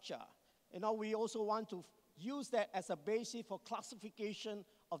infrastructure. We also want to use that as a basis for classification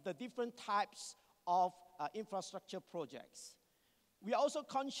of the different types of infrastructure projects. We are also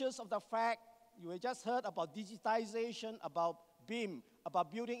conscious of the fact, you have just heard about digitization, about BIM,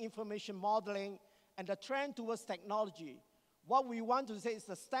 about building information modeling, and the trend towards technology. What we want to say is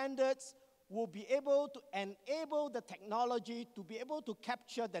the standards will be able to enable the technology to be able to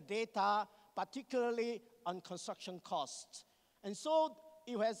capture the data, particularly on construction costs. And so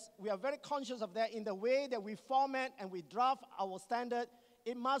we are very conscious of that in the way that we format and we draft our standard.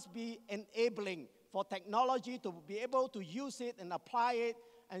 It must be enabling for technology to be able to use it and apply it,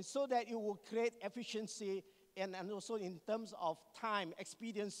 and so that it will create efficiency and also in terms of time,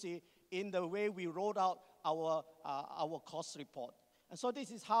 expediency in the way we wrote out our cost report. And so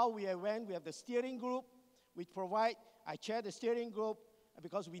this is how we went. We have the steering group, which I chair the steering group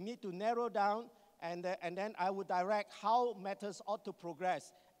because we need to narrow down, and then I would direct how matters ought to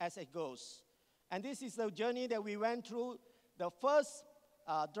progress as it goes. And this is the journey that we went through. The first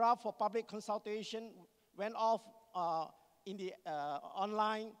draft for public consultation went off in the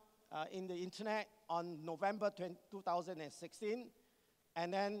online, in the internet on November 2016.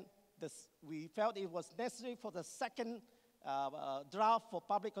 And then we felt it was necessary for the second draft for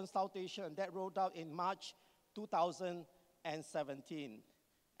public consultation, and that rolled out in March 2017.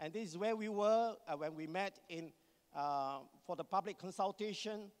 And this is where we were when we met for the public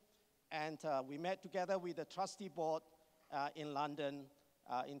consultation, and we met together with the trustee board in London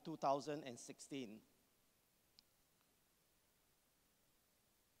in 2016.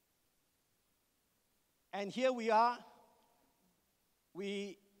 And here we are.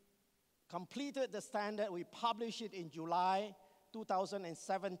 We completed the standard. We published it in July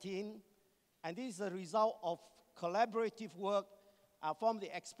 2017. And this is a result of collaborative work from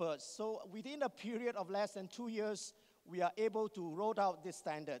the experts. So within a period of less than 2 years, we are able to roll out these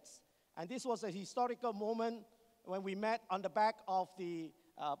standards. And this was a historical moment when we met on the back of the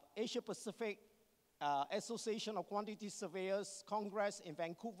Asia Pacific Association of Quantity Surveyors Congress in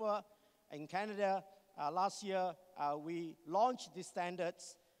Vancouver, in Canada. Last year, we launched these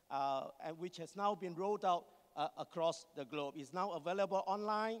standards, which has now been rolled out across the globe. It's now available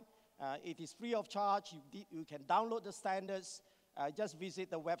online. It is free of charge. You can download the standards. Just visit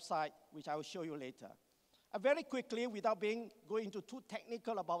the website, which I will show you later. Very quickly, without going into too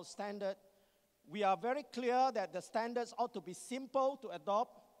technical about standard, we are very clear that the standards ought to be simple to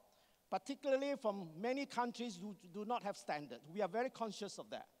adopt, particularly from many countries who do not have standards. We are very conscious of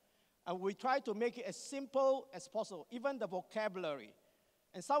that. And we try to make it as simple as possible, even the vocabulary.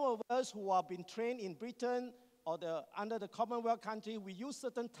 And some of us who have been trained in Britain or under the Commonwealth country, we use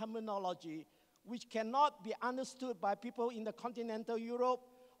certain terminology which cannot be understood by people in the continental Europe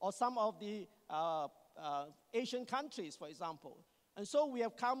or some of the Asian countries, for example. And so we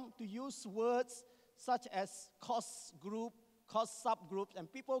have come to use words such as cost group, cost subgroups,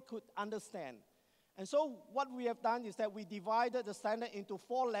 and people could understand. And so what we have done is that we divided the standard into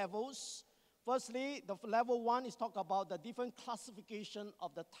 4 levels. Firstly, the level 1 is talk about the different classification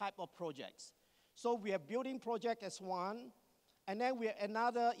of the type of projects. So we have building project as one, and then we have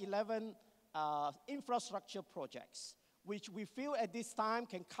another 11 infrastructure projects, which we feel at this time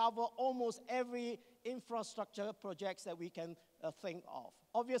can cover almost every infrastructure projects that we can think of.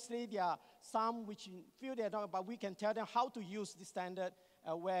 Obviously, there are some which feel they're not, but we can tell them how to use the standard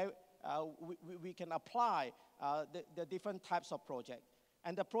where we can apply the different types of project.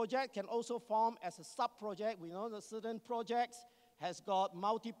 And the project can also form as a sub-project. We know that certain projects has got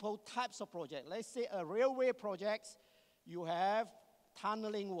multiple types of project. Let's say a railway project, you have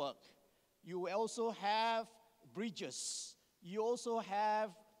tunneling work. You also have bridges. You also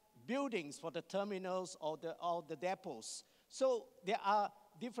have buildings for the terminals or the depots. So there are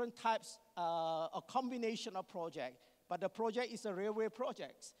different types, a combination of projects. But the project is a railway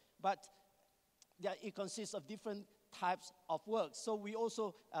project. But it consists of different types of work. So we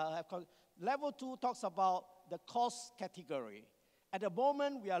also have level 2 talks about the cost category. At the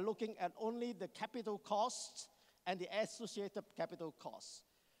moment, we are looking at only the capital costs and the associated capital costs.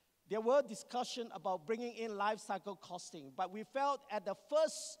 There were discussions about bringing in life cycle costing, but we felt at the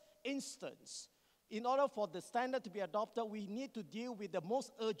first instance, in order for the standard to be adopted, we need to deal with the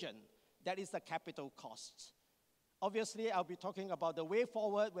most urgent, that is the capital costs. Obviously, I'll be talking about the way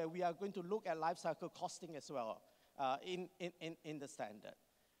forward where we are going to look at life cycle costing as well in the standard.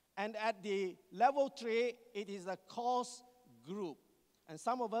 And at the level 3, it is a cost group. And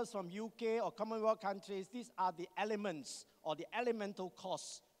some of us from UK or Commonwealth countries, these are the elements or the elemental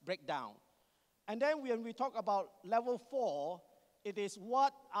costs breakdown. And then when we talk about level 4, it is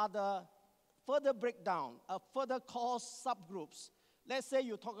what are the further breakdown of further cost subgroups. Let's say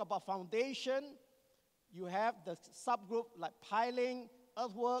you talk about foundation, you have the subgroup like piling,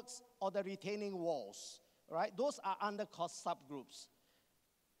 earthworks, or the retaining walls, right? Those are under cost subgroups.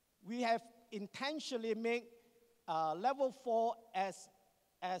 We have intentionally made level 4 as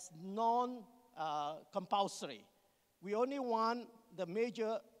non-compulsory. We only want the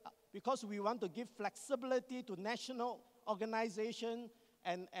major, because we want to give flexibility to national organization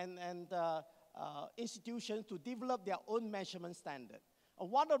and institutions to develop their own measurement standard. And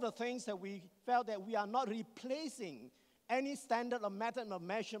one of the things that we felt that we are not replacing any standard or method of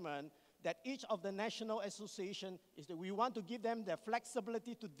measurement that each of the national association is that we want to give them the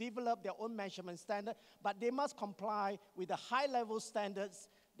flexibility to develop their own measurement standard, but they must comply with the high-level standards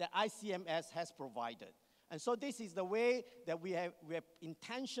that ICMS has provided. And so this is the way that we have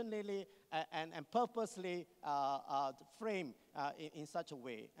intentionally and purposely framed in such a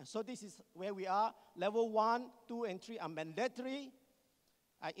way. And so this is where we are. Level 1, 2, and 3 are mandatory,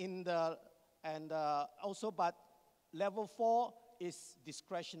 but level 4 is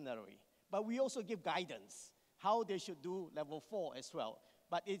discretionary. But we also give guidance how they should do level 4 as well.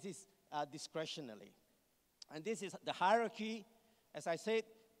 But it is discretionary. And this is the hierarchy. As I said,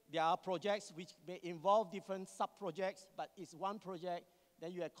 there are projects which may involve different sub-projects, but it's one project.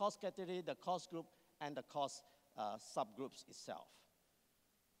 Then you have cost category, the cost group, and the cost subgroups itself.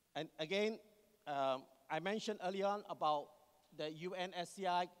 And again, I mentioned earlier on about the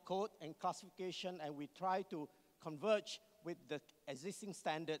UNSCI code and classification, and we try to converge with the existing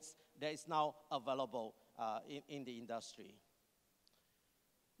standards that is now available in the industry.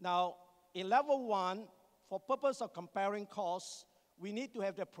 Now, in level 1, for purpose of comparing costs, we need to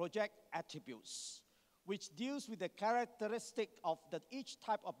have the project attributes, which deals with the characteristic of each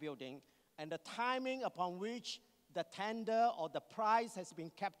type of building and the timing upon which the tender or the price has been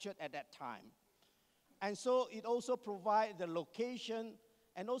captured at that time. And so it also provides the location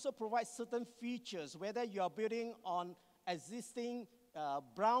and also provides certain features, whether you are building on existing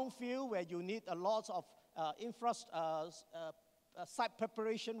brownfield where you need a lot of site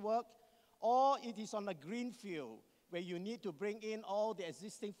preparation work, or it is on a greenfield where you need to bring in all the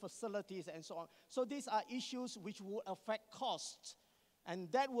existing facilities and so on. So these are issues which will affect costs,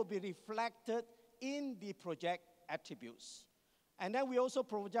 and that will be reflected in the project attributes. And then we also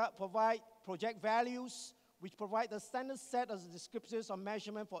provide project values, which provide the standard set of descriptors of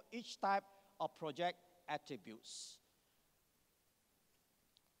measurement for each type of project attributes.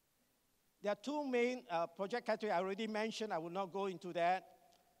 There are two main project categories I already mentioned. I will not go into that.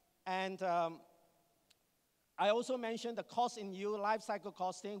 And I also mentioned the cost in use, life cycle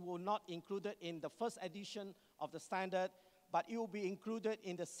costing will not included in the first edition of the standard, but it will be included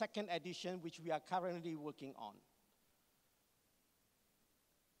in the second edition, which we are currently working on.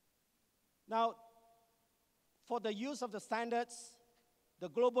 Now, for the use of the standards, the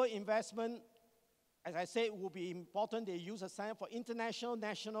global investment, as I said, will be important. They use a standard for international,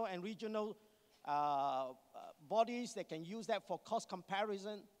 national, and regional bodies. They can use that for cost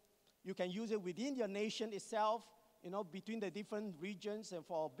comparison. You can use it within your nation itself, between the different regions. And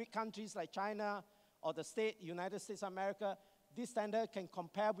for big countries like China or the United States of America, this standard can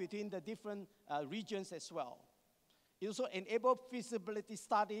compare between the different regions as well. It also enables feasibility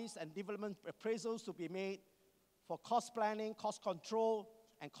studies and development appraisals to be made for cost planning, cost control,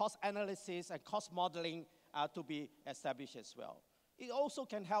 and cost analysis and cost modeling to be established as well. It also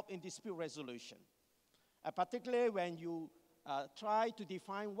can help in dispute resolution, particularly when you try to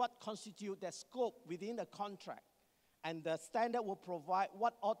define what constitutes the scope within the contract, and the standard will provide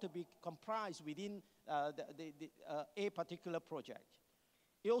what ought to be comprised within a particular project.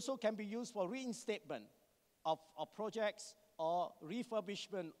 It also can be used for reinstatement of projects or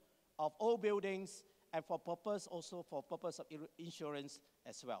refurbishment of old buildings, and for purpose of insurance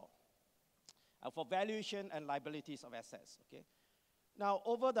as well, for valuation and liabilities of assets. Okay. Now,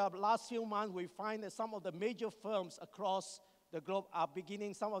 over the last few months, we find that some of the major firms across the globe are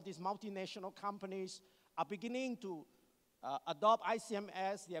beginning, some of these multinational companies are beginning to adopt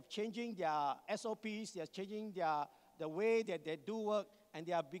ICMS. They are changing their SOPs, they are changing the way that they do work, and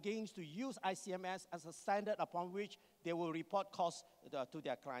they are beginning to use ICMS as a standard upon which they will report costs to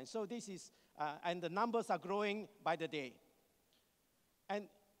their clients. So this is, and the numbers are growing by the day. And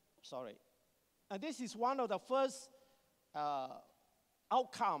this is one of the first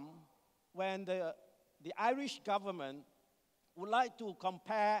outcome when the Irish government would like to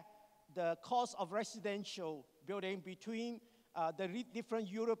compare the cost of residential building between the different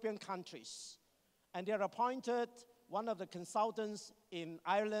European countries. And they appointed one of the consultants in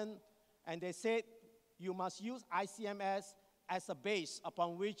Ireland, and they said, you must use ICMS as a base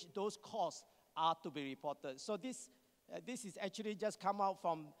upon which those costs are to be reported. So this is actually just come out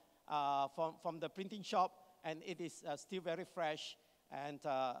from the printing shop, and it is still very fresh. And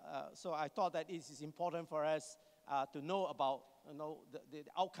so I thought that it is important for us to know about the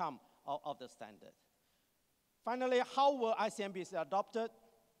outcome of the standard. Finally, how will ICMS be adopted?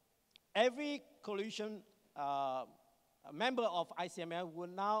 Every coalition member of ICMS will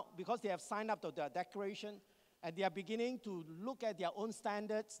now, because they have signed up to the declaration, And they are beginning to look at their own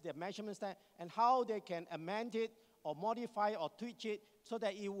standards, their measurement standards, and how they can amend it or modify or tweak it so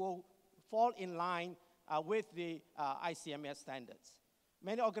that it will fall in line with the ICMS standards.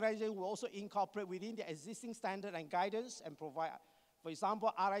 Many organizations will also incorporate within the existing standard and guidance and provide, for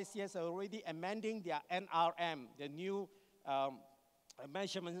example, RICS are already amending their NRM, the new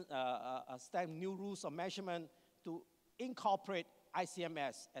measurement, new rules of measurement to incorporate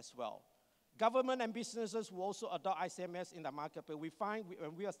ICMS as well. Government and businesses will also adopt ICMS in the marketplace. We find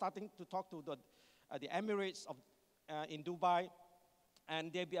when we are starting to talk to the Emirates in Dubai,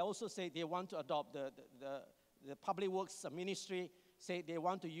 and they also say they want to adopt the Public Works Ministry, say they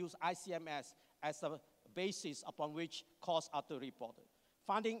want to use ICMS as a basis upon which costs are to be reported.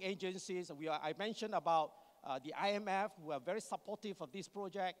 Funding agencies, I mentioned about the IMF, who are very supportive of this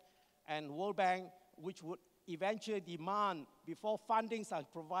project, and World Bank, which would eventually demand, before fundings are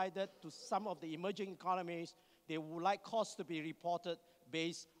provided to some of the emerging economies, they would like costs to be reported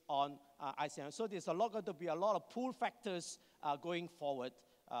based on ICMS. So there's going to be a lot of pull factors going forward.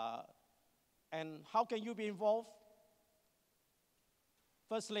 And how can you be involved?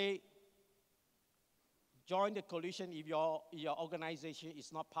 Firstly, join the coalition if your organization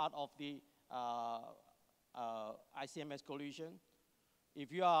is not part of the ICMS coalition.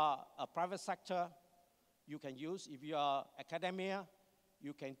 If you are a private sector, you can use. If you are academia,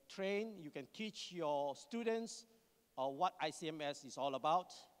 you can train, you can teach your students what ICMS is all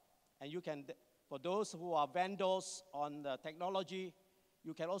about. And you can, for those who are vendors on the technology,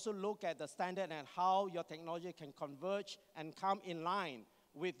 you can also look at the standard and how your technology can converge and come in line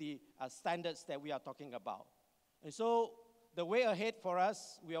with the standards that we are talking about. And so the way ahead for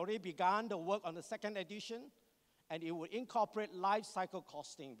us, we already began the work on the second edition, and it will incorporate life cycle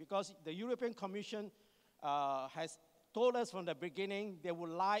costing, because the European Commission has told us from the beginning they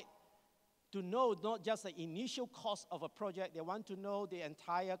would like to know not just the initial cost of a project, they want to know the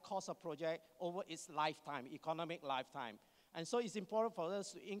entire cost of project over its lifetime, economic lifetime. And so it's important for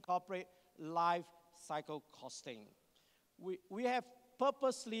us to incorporate life cycle costing. We have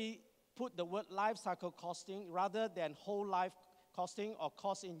purposely put the word life cycle costing rather than whole life costing or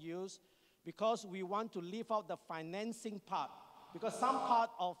cost in use, because we want to leave out the financing part, because some part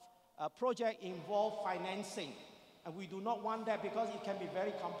of a project involve financing, and we do not want that because it can be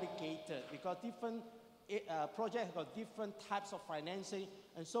very complicated, because different projects have different types of financing,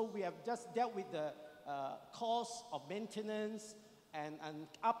 and so we have just dealt with the cost of maintenance and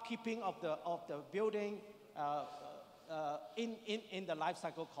upkeeping of the building in the life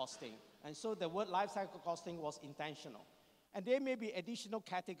cycle costing. And so the word life cycle costing was intentional. And there may be additional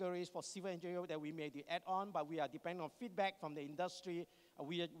categories for civil engineering that we may add on, but we are depending on feedback from the industry,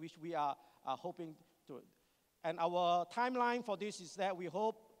 which we are hoping to. And our timeline for this is that we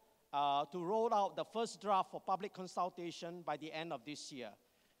hope to roll out the first draft for public consultation by the end of this year.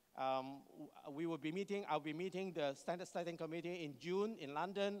 I'll be meeting the Standard Setting Committee in June in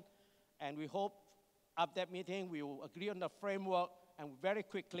London, and we hope at that meeting we will agree on the framework, and very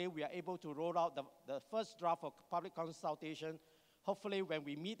quickly we are able to roll out the first draft of public consultation, hopefully when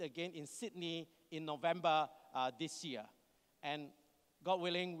we meet again in Sydney in November this year. And God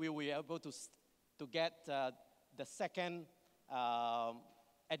willing, we will be able to get the second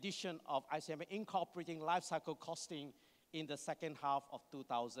edition of ICMS incorporating life cycle costing in the second half of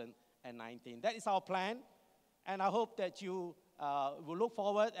 2019. That is our plan, and I hope that you will look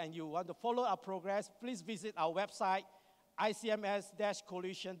forward and you want to follow our progress. Please visit our website,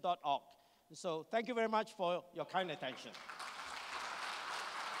 icms-coalition.org. So thank you very much for your kind attention.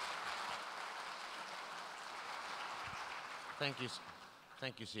 Thank you,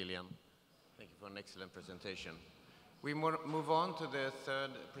 SeeLian. Thank you for an excellent presentation. We move on to the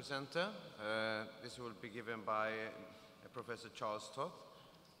third presenter. This will be given by Professor Charles Toth.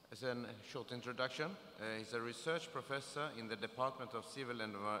 As a short introduction, he's a research professor in the Department of Civil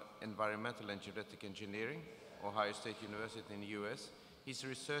and Environmental and Geodetic Engineering, Ohio State University in the US. His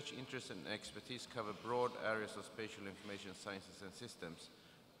research interests and expertise cover broad areas of spatial information sciences and systems.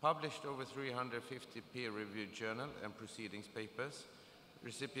 Published over 350 peer-reviewed journal and proceedings papers,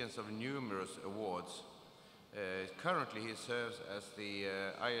 recipients of numerous awards. Currently, he serves as the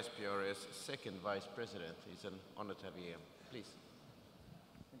ISPRS second vice president. It's an honor to have you here. Please.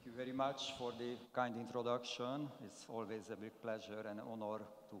 Thank you very much for the kind introduction. It's always a big pleasure and honor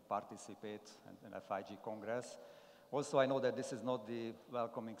to participate at an FIG Congress. Also, I know that this is not the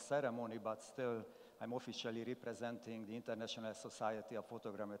welcoming ceremony, but still, I'm officially representing the International Society of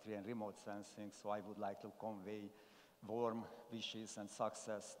Photogrammetry and Remote Sensing, so I would like to convey warm wishes and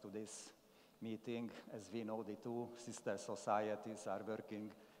success to this meeting. As we know, the two sister societies are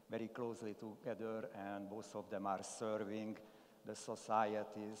working very closely together, and both of them are serving the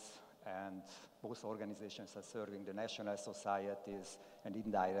societies, and both organizations are serving the national societies and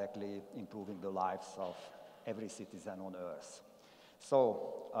indirectly improving the lives of every citizen on Earth.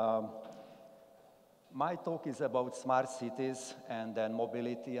 So, my talk is about smart cities and then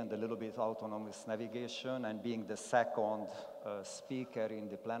mobility and a little bit autonomous navigation, and being the second speaker in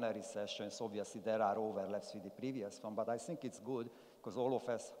the plenary sessions, obviously there are overlaps with the previous one, but I think it's good because all of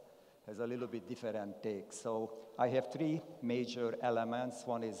us has a little bit different take. So I have three major elements.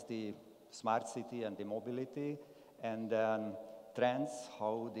 One is the smart city and the mobility, and then trends,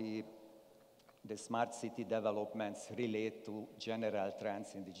 how the smart city developments relate to general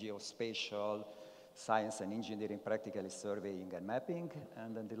trends in the geospatial, science and engineering, practically surveying and mapping.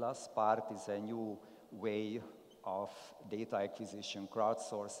 And then the last part is a new way of data acquisition,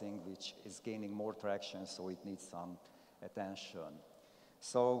 crowdsourcing, which is gaining more traction, so it needs some attention.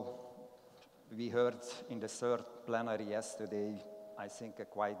 So we heard in the third plenary yesterday, I think a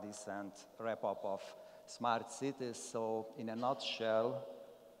quite decent wrap-up of smart cities. So in a nutshell,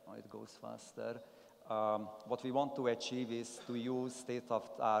 oh, it goes faster, what we want to achieve is to use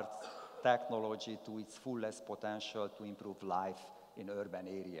state-of-the-art technology to its fullest potential to improve life in urban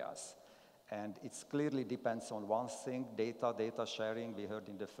areas. And it clearly depends on one thing, data sharing. We heard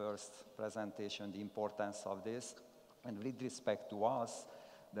in the first presentation the importance of this. And with respect to us,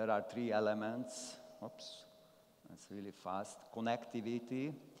 there are three elements. Oops, that's really fast.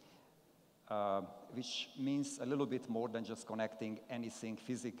 Connectivity, which means a little bit more than just connecting anything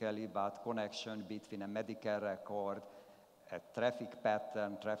physically, but connection between a medical record, a traffic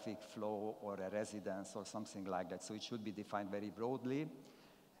pattern, traffic flow, or a residence, or something like that. So it should be defined very broadly.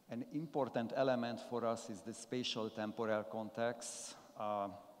 An important element for us is the spatial temporal context.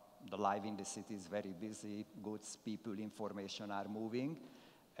 The life in the city is very busy, goods, people, information are moving,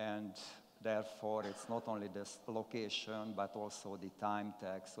 and therefore it's not only the location, but also the time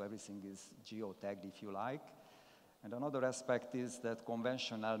tag, so everything is geotagged, if you like. And another aspect is that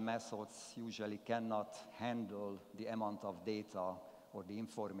conventional methods usually cannot handle the amount of data or the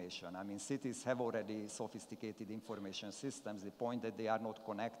information. I mean, cities have already sophisticated information systems. The point that they are not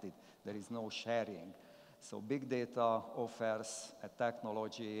connected, there is no sharing. So big data offers a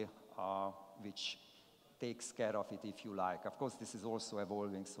technology which takes care of it, if you like. Of course, this is also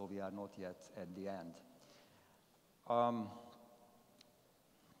evolving, so we are not yet at the end.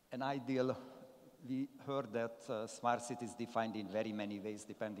 An ideal, we heard that smart cities defined in very many ways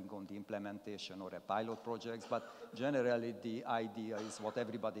depending on the implementation or a pilot projects, but generally the idea is what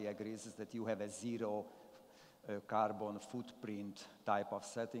everybody agrees is that you have a zero carbon footprint type of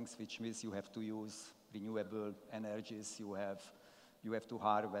settings, which means you have to use renewable energies, you have to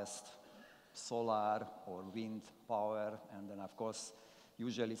harvest solar or wind power, and then of course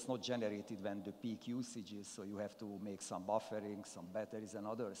usually it's not generated when the peak usage is, so you have to make some buffering, some batteries and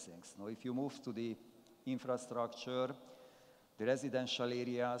other things. Now if you move to the infrastructure, the residential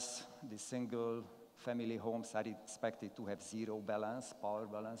areas, the single family homes are expected to have zero balance, power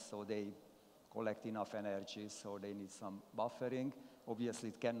balance, so they collect enough energy, so they need some buffering. Obviously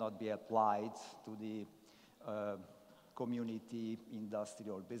it cannot be applied to the community,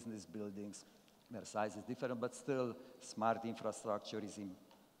 industrial, business buildings, their size is different, but still smart infrastructure is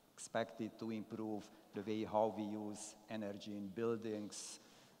expected to improve the way how we use energy in buildings,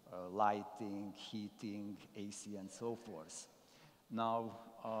 lighting, heating, AC, and so forth.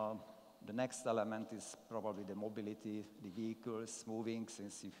 Now, the next element is probably the mobility, the vehicles moving.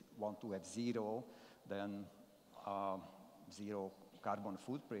 Since if you want to have zero, then zero carbon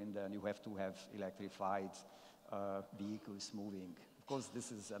footprint, then you have to have electrified vehicles moving. Of course,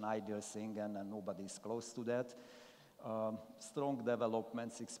 this is an ideal thing, and nobody is close to that. Strong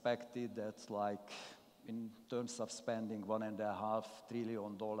developments expected that, like, in terms of spending, $1.5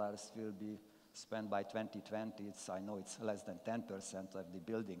 trillion will be spent by 2020. I know it's less than 10% of the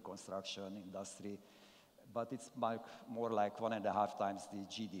building construction industry, but it's more like 1.5 times the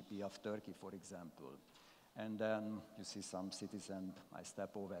GDP of Turkey, for example. And then you see some cities, and I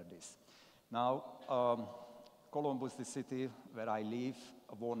step over this. Now, Columbus, the city where I live,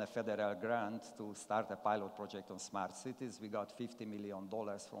 won a federal grant to start a pilot project on smart cities. We got $50 million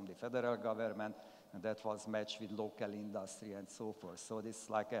from the federal government, and that was matched with local industry and so forth. So this is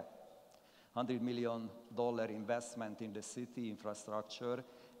like a $100 million investment in the city infrastructure,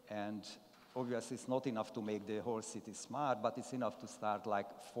 and obviously it's not enough to make the whole city smart, but it's enough to start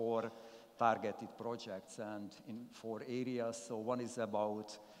like 4 targeted projects and in 4 areas. So one is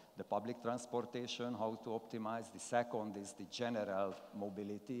about the public transportation, how to optimize. The second is the general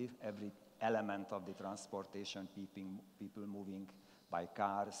mobility, every element of the transportation, people moving by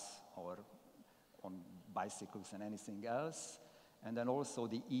cars or on bicycles and anything else. And then also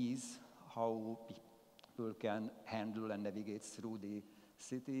the ease, how people can handle and navigate through the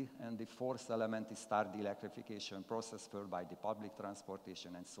city. And the fourth element is start the electrification process, followed by the public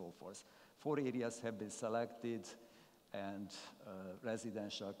transportation and so forth. 4 areas have been selected, and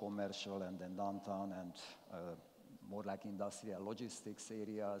residential, commercial, and then downtown, and more like industrial logistics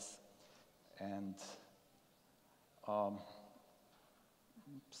areas. And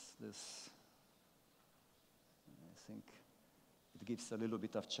this, I think it gives a little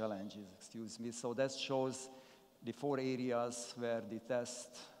bit of challenges, excuse me. So that shows the 4 areas where the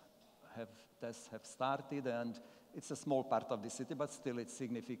tests have started, and it's a small part of the city, but still it's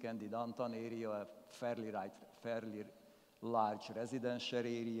significant. The downtown area, a fairly large residential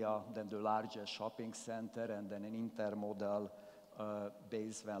area, then the largest shopping center, and then an intermodal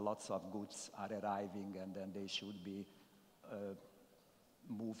base where lots of goods are arriving, and then they should be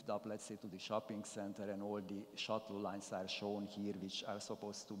moved up, let's say, to the shopping center, and all the shuttle lines are shown here, which are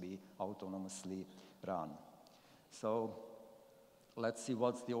supposed to be autonomously run. So let's see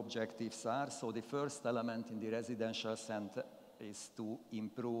what the objectives are. So the first element in the residential center is to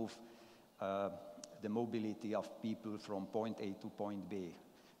improve the mobility of people from point A to point B.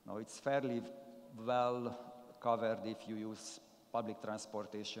 Now, it's fairly well covered if you use public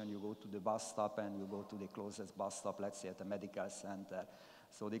transportation. You go to the bus stop and you go to the closest bus stop, let's say at a medical center.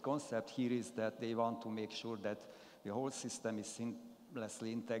 So the concept here is that they want to make sure that the whole system is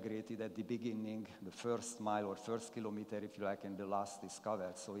seamlessly integrated at the beginning, the first mile or first kilometer, if you like, and the last is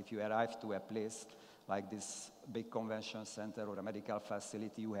covered. So if you arrive to a place like this big convention center or a medical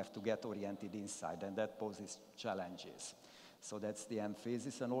facility, you have to get oriented inside, and that poses challenges. So that's the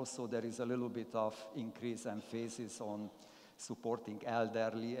emphasis, and also there is a little bit of increased emphasis on supporting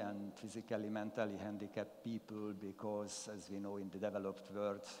elderly and physically, mentally handicapped people, because as we know in the developed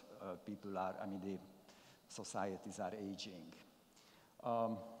world, the societies are aging.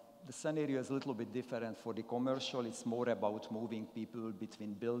 The scenario is a little bit different for the commercial. It's more about moving people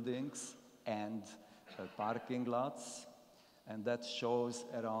between buildings and parking lots, and that shows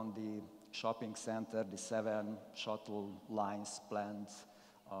around the shopping center the 7 shuttle lines planned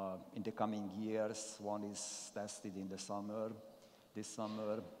in the coming years. One is tested in the summer, this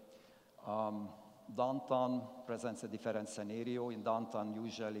summer. Downtown presents a different scenario. In downtown,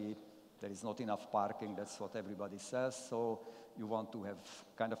 usually there is not enough parking, that's what everybody says, so you want to have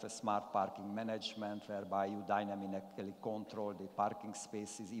kind of a smart parking management whereby you dynamically control the parking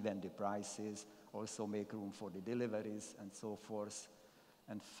spaces, even the prices, also make room for the deliveries and so forth.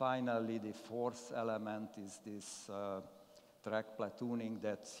 And finally, the fourth element is this track platooning,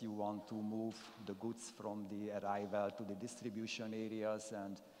 that you want to move the goods from the arrival to the distribution areas,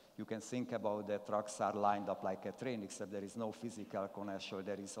 and you can think about that trucks are lined up like a train, except there is no physical connection,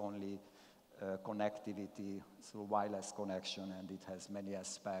 there is only connectivity through wireless connection, and it has many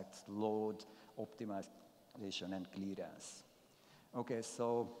aspects: load, optimization, and clearance. Okay,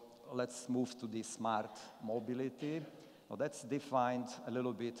 so let's move to the smart mobility. Now that's defined a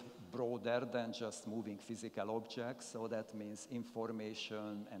little bit broader than just moving physical objects, so that means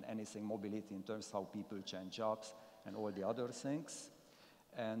information and anything mobility in terms of how people change jobs and all the other things.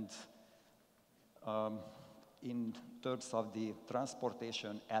 And in terms of the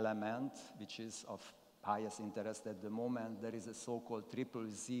transportation element, which is of highest interest at the moment, there is a so-called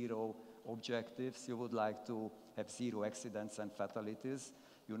 000 objectives. You would like to have 0 accidents and fatalities.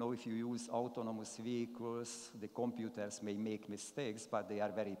 You know, if you use autonomous vehicles, the computers may make mistakes, but they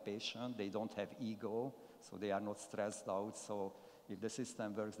are very patient. They don't have ego, so they are not stressed out. So if the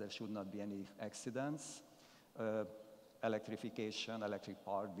system works, there should not be any accidents. Electrification,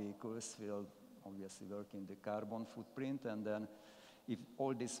 electric-powered vehicles will obviously work in the carbon footprint. And then if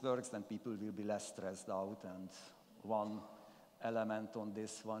all this works, then people will be less stressed out. And one element on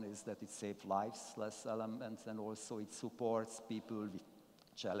this one is that it saves lives, less elements, and also it supports people with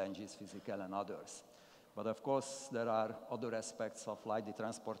challenges, physical and others. But of course, there are other aspects of life. The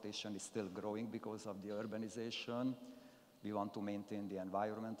transportation is still growing because of the urbanization. We want to maintain the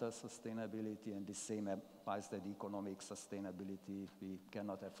environmental sustainability, and the same applies to the economic sustainability. We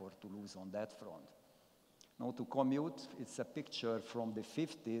cannot afford to lose on that front. Now, to commute, it's a picture from the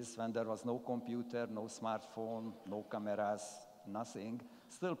 50s when there was no computer, no smartphone, no cameras, nothing.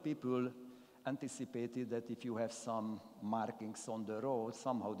 Still, people anticipated that if you have some markings on the road,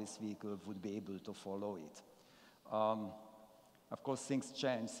 somehow this vehicle would be able to follow it. Of course, things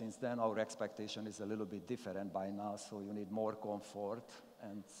change. Since then, our expectation is a little bit different by now, so you need more comfort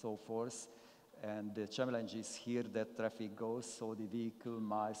and so forth. And the challenge is here that traffic goes, so the vehicle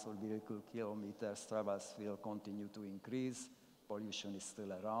miles or vehicle kilometers travels will continue to increase. pollution is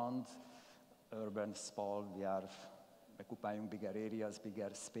still around. Urban sprawl, we are occupying bigger areas, bigger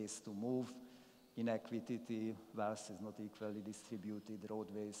space to move. Inequity, wealth is not equally distributed,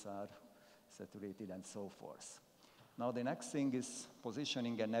 roadways are saturated, and so forth. Now the next thing is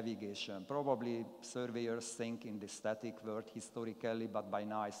positioning and navigation. Probably surveyors think in the static world historically, but by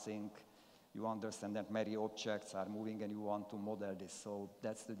now I think you understand that many objects are moving and you want to model this. So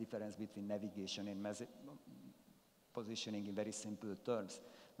that's the difference between navigation and positioning in very simple terms.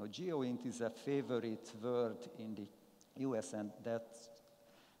 Now GeoInt is a favorite word in the US, and that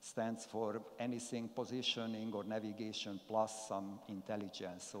stands for anything positioning or navigation plus some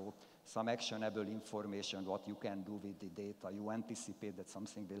intelligence. So some actionable information, what you can do with the data. You anticipate that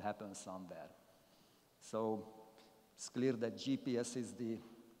something will happen somewhere. So it's clear that GPS is the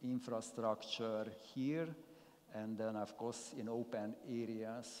infrastructure here, and then of course in open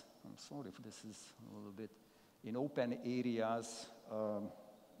areas, I'm sorry if this is a little bit, in open areas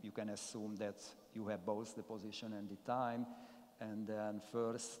you can assume that you have both the position and the time, and then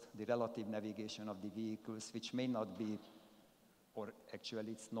first the relative navigation of the vehicles, which may not be, or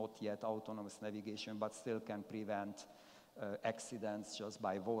actually it's not yet autonomous navigation, but still can prevent accidents just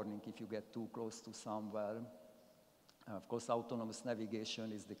by warning if you get too close to somewhere. Of course, autonomous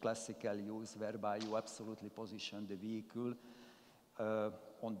navigation is the classical use whereby you absolutely position the vehicle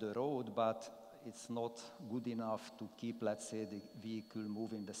on the road, but it's not good enough to keep, let's say, the vehicle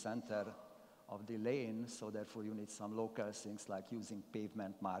moving the center of the lane, so therefore you need some local things like using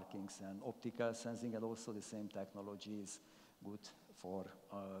pavement markings and optical sensing, and also the same technology is good for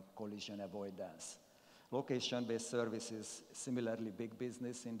collision avoidance. Location-based services, similarly big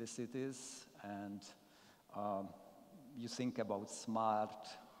business in the cities, and you think about smart,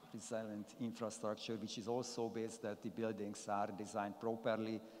 resilient infrastructure, which is also based that the buildings are designed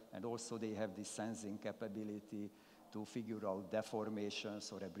properly, and also they have the sensing capability to figure out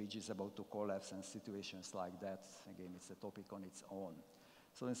deformations or a bridge is about to collapse and situations like that. Again, it's a topic on its own.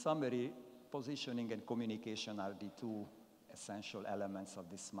 So in summary, positioning and communication are the two essential elements of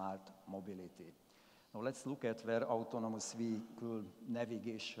the smart mobility. Now let's look at where autonomous vehicle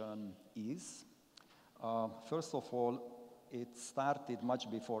navigation is. First of all, it started much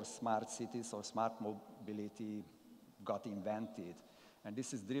before smart cities or smart mobility got invented. And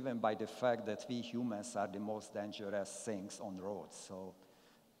this is driven by the fact that we humans are the most dangerous things on roads. So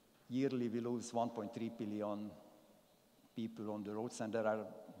yearly we lose 1.3 billion people on the roads, and there are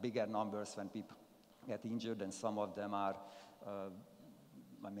bigger numbers when people get injured, and some of them are,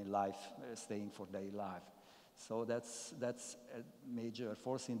 staying for their life. So that's a major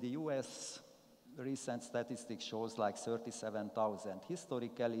force. In the US, recent statistics shows like 37,000.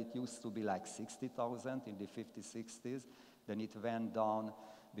 Historically, it used to be like 60,000 in the 50s, 60s. Then it went down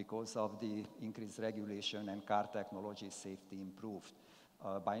because of the increased regulation and car technology safety improved.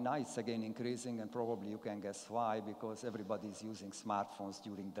 By now, it's again increasing, and probably you can guess why, because everybody's using smartphones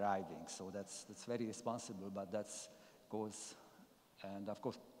during driving. So that's very responsible, but that's goes, and of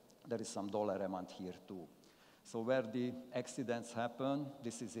course, there is some dollar amount here too. So where the accidents happen,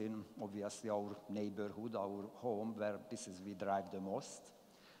 this is in obviously our neighborhood, our home, where this is we drive the most.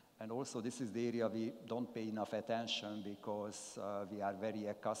 And also this is the area we don't pay enough attention because we are very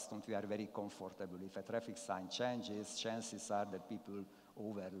accustomed, we are very comfortable. If a traffic sign changes, chances are that people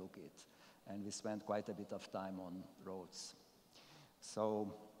overlook it. And we spend quite a bit of time on roads.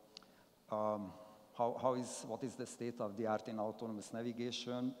 So what is the state of the art in autonomous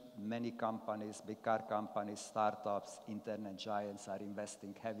navigation? Many companies, big car companies, startups, internet giants are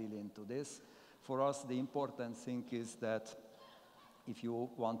investing heavily into this. For us, the important thing is that if you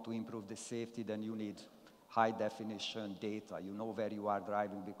want to improve the safety, then you need high definition data. You know where you are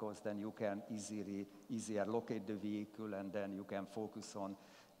driving, because then you can easier locate the vehicle, and then you can focus on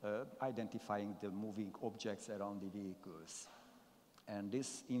identifying the moving objects around the vehicles. And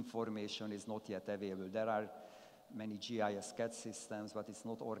this information is not yet available. There are many GIS CAD systems, but it's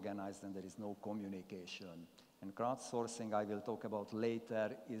not organized and there is no communication. And crowdsourcing, I will talk about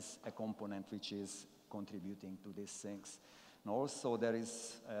later, is a component which is contributing to these things. And also there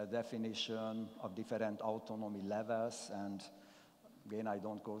is a definition of different autonomy levels, and again, I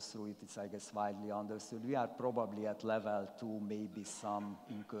don't go through it, it's I guess widely understood. We are probably at level 2, maybe some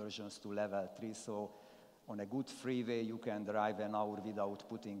incursions to level 3, so on a good freeway, you can drive an hour without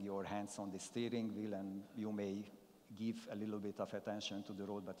putting your hands on the steering wheel, and you may give a little bit of attention to the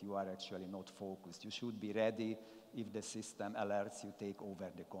road, but you are actually not focused. You should be ready if the system alerts you, take over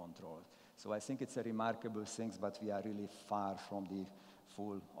the control. So I think it's a remarkable thing, but we are really far from the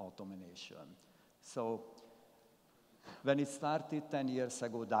full automation. So When it started 10 years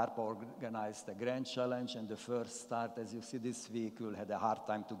ago, DARPA organized a grand challenge, and the first start, as you see, this vehicle had a hard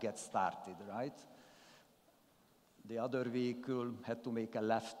time to get started, right? The other vehicle had to make a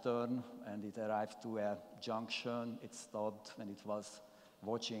left turn, and it arrived to a junction. It stopped, and it was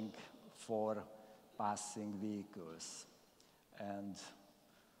watching for passing vehicles. And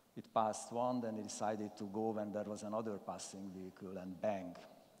it passed one, then it decided to go when there was another passing vehicle, and bang.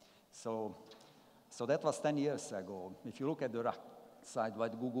 So that was 10 years ago. If you look at the right side,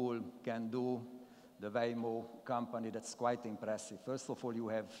 what Google can do, the Waymo company, that's quite impressive. First of all, you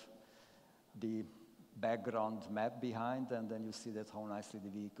have the background map behind, and then you see that how nicely the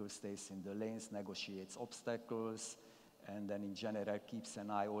vehicle stays in the lanes, negotiates obstacles, and then in general keeps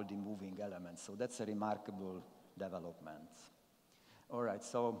an eye on all the moving elements. So that's a remarkable development. All right,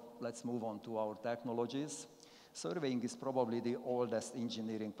 so let's move on to our technologies. Surveying is probably the oldest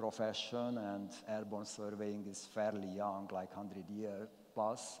engineering profession, and airborne surveying is fairly young, like 100 years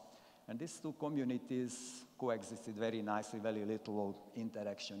plus. And these two communities coexisted very nicely, very little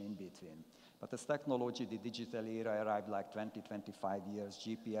interaction in between. But as technology, the digital era arrived like 20, 25 years.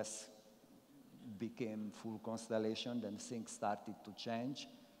 GPS became full constellation, then things started to change.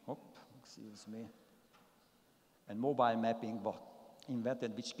 Excuse me. And mobile mapping was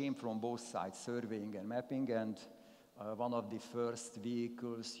invented, which came from both sides, surveying and mapping. And one of the first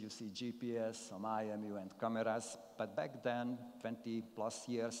vehicles, you see GPS, some IMU and cameras. But back then, 20 plus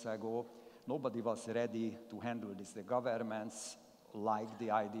years ago, nobody was ready to handle this. The governments liked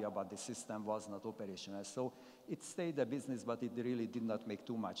the idea, but the system was not operational. So it stayed a business, but it really did not make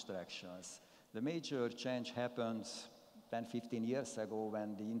too much traction. The major change happened 10, 15 years ago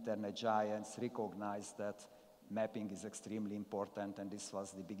when the internet giants recognized that mapping is extremely important, and this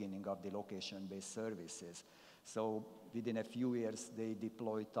was the beginning of the location-based services. So within a few years, they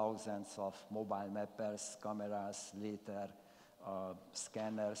deployed thousands of mobile mappers, cameras, later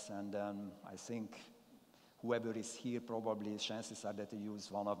scanners, and then I think whoever is here, probably chances are that they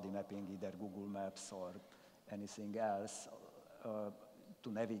use one of the mapping, either Google Maps or anything else,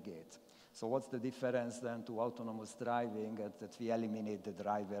 to navigate. So what's the difference then to autonomous driving? That we eliminate the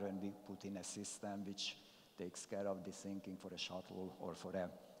driver and we put in a system which takes care of the thinking for a shuttle or for a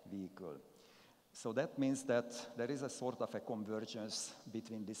vehicle. So that means that there is a sort of a convergence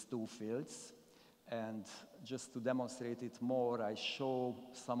between these two fields. And just to demonstrate it more, I show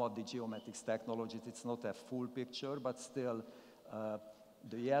some of the geomatics technologies. It's not a full picture, but still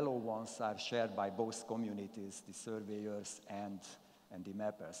the yellow ones are shared by both communities, the surveyors and the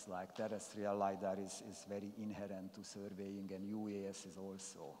mappers. Like terrestrial LiDAR is very inherent to surveying, and UAS is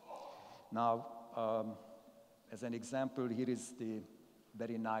also. Now, as an example, here is the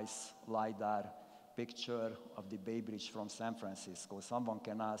very nice LiDAR picture of the Bay Bridge from San Francisco. Someone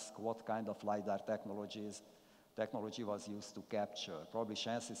can ask what kind of LiDAR technology was used to capture. Probably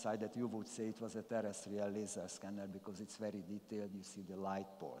chances are that you would say it was a terrestrial laser scanner because it's very detailed. You see the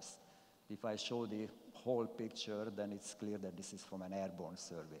light pulse. If I show the whole picture, then it's clear that this is from an airborne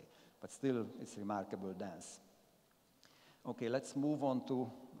survey. But still, it's remarkable dense. Okay, let's move on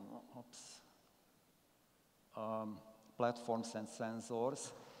to platforms and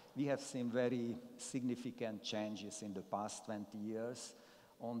sensors. We have seen very significant changes in the past 20 years.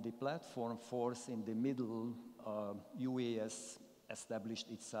 On the platform force in the middle, UAS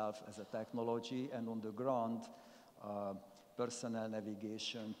established itself as a technology, and on the ground, personnel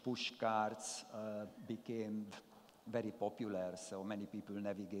navigation, push carts became very popular. So many people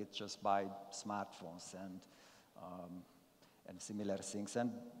navigate just by smartphones and similar things.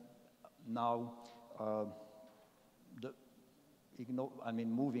 And now,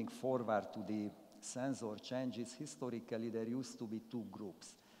 moving forward to the sensor changes, historically there used to be two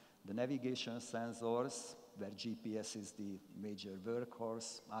groups. The navigation sensors, where GPS is the major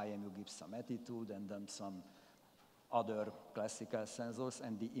workhorse, IMU gives some attitude, and then some other classical sensors,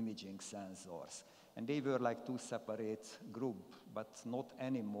 and the imaging sensors. And they were like two separate groups, but not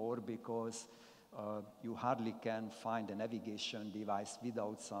anymore, because you hardly can find a navigation device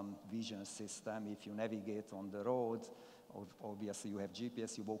without some vision system. If you navigate on the road, obviously you have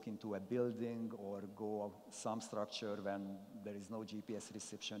GPS, you walk into a building or go some structure when there is no GPS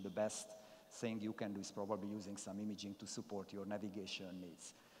reception, the best thing you can do is probably using some imaging to support your navigation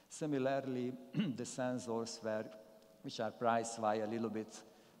needs. Similarly, the sensors which are priced a little bit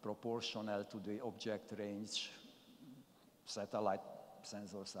proportional to the object range. Satellite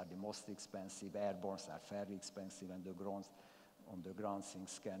sensors are the most expensive, airborne are fairly expensive, and on the ground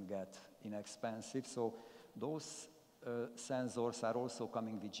things can get inexpensive. So those sensors are also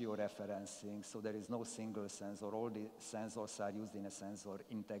coming with georeferencing, so there is no single sensor. All the sensors are used in a sensor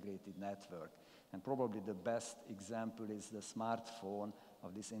integrated network. And probably the best example is the smartphone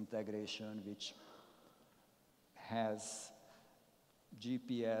of this integration, which has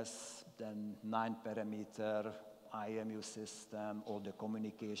GPS, then 9-parameter IMU system, all the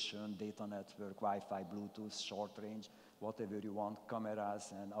communication, data network, Wi-Fi, Bluetooth, short range, whatever you want,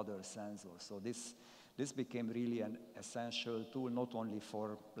 cameras and other sensors. So this became really an essential tool, not only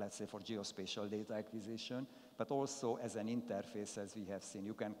for, let's say, for geospatial data acquisition, but also as an interface, as we have seen.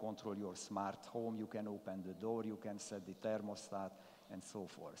 You can control your smart home, you can open the door, you can set the thermostat, and so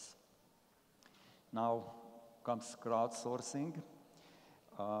forth. Now comes crowdsourcing.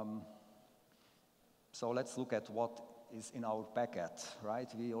 So let's look at what is in our packet, right?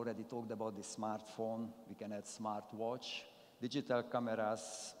 We already talked about the smartphone. We can add smartwatch. Digital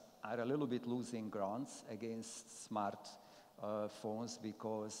cameras are a little bit losing grounds against smart phones,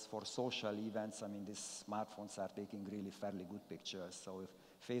 because for social events, I mean, these smartphones are taking really fairly good pictures. So if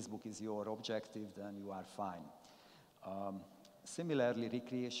Facebook is your objective, then you are fine. Similarly,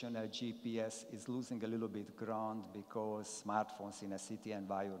 recreational GPS is losing a little bit ground because smartphones in a city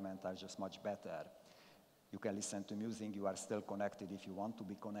environment are just much better. You can listen to music, you are still connected if you want to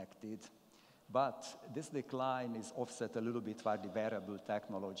be connected. But this decline is offset a little bit by the wearable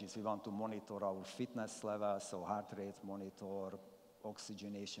technologies. We want to monitor our fitness levels, so heart rate monitor,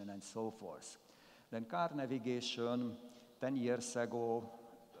 oxygenation, and so forth. Then car navigation, 10 years ago,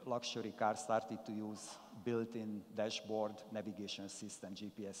 luxury cars started to use built-in dashboard navigation system,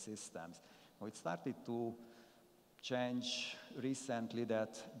 GPS systems. Now it started to change recently,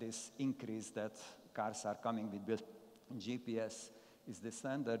 that this increase that cars are coming with built-in GPS is the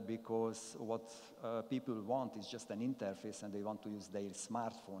standard, because what people want is just an interface, and they want to use their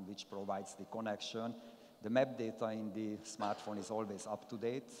smartphone, which provides the connection. The map data in the smartphone is always up to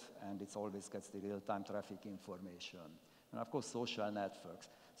date, and it always gets the real-time traffic information. And of course, social networks.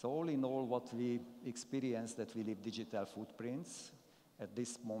 So all in all, what we experience, that we leave digital footprints. At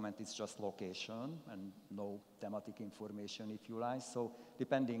this moment, it's just location and no thematic information, if you like. So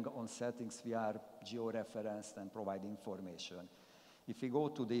depending on settings, we are geo-referenced and provide information. If we go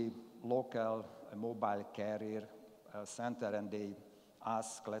to the local mobile carrier center and they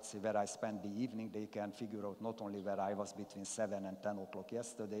ask, let's say, where I spent the evening, they can figure out not only where I was between 7 and 10 o'clock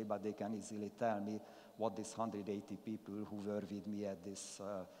yesterday, but they can easily tell me what these 180 people who were with me at this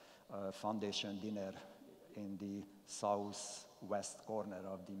foundation dinner in the southwest corner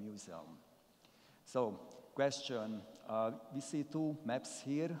of the museum. So, question, we see two maps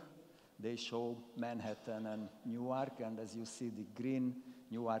here. They show Manhattan and Newark, and as you see, the green,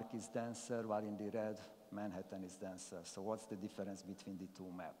 Newark is denser, while in the red, Manhattan is denser. So what's the difference between the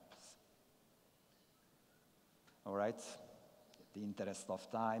two maps? All right, the interest of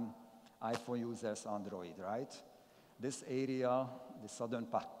time, iPhone users, Android, right? This area, the southern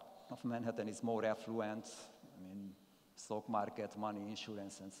part of Manhattan, is more affluent. I mean, stock market, money,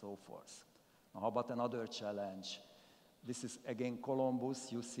 insurance, and so forth. Now, how about another challenge? This is, again,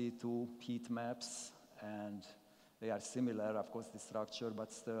 Columbus. You see two heat maps, and they are similar, of course, the structure,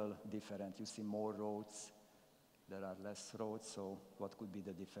 but still different. You see more roads. There are less roads, so what could be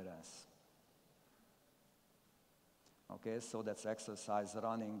the difference? Okay, so that's exercise,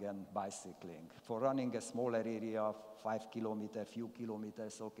 running and bicycling. For running, a smaller area, 5 kilometers, few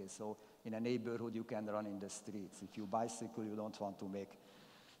kilometers, okay, so in a neighborhood, you can run in the streets. If you bicycle, you don't want to make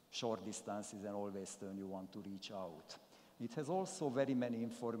short distances and always turn, you want to reach out. It has also very many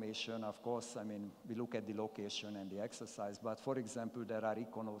information, of course. I mean, we look at the location and the exercise, but for example, there are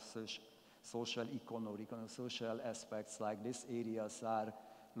social aspects, like these areas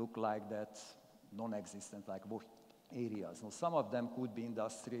look like that non-existent, like both areas. Now, some of them could be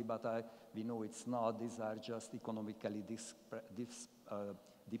industry, but we know it's not. These are just economically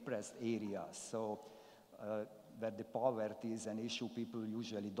depressed areas. So where the poverty is an issue, people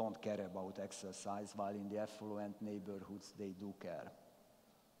usually don't care about exercise, while in the affluent neighborhoods, they do care.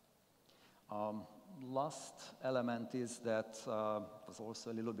 Last element is that, was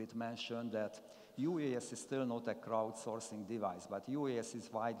also a little bit mentioned, that UAS is still not a crowdsourcing device, but UAS is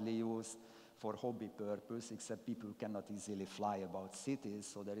widely used for hobby purpose, except people cannot easily fly about cities,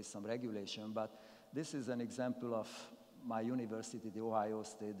 so there is some regulation. But this is an example of my university, the Ohio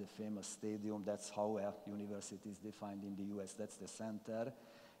State, the famous stadium. That's how a university is defined in the US. That's the center.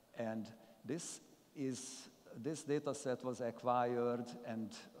 And this data set was acquired,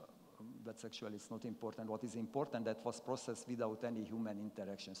 and that's actually, it's not important. What is important, that was processed without any human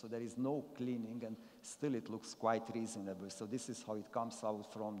interaction. So there is no cleaning, and still it looks quite reasonable. So this is how it comes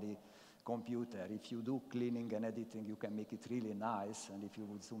out from the computer. If you do cleaning and editing, you can make it really nice. And if you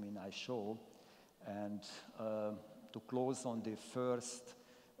would zoom in, I show. And to close on the first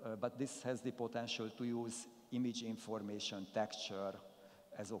but this has the potential to use image information texture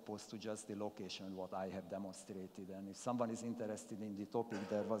as opposed to just the location, what I have demonstrated. And if someone is interested in the topic,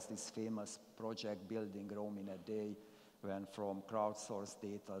 there was this famous project Building Rome in a Day, when from crowdsourced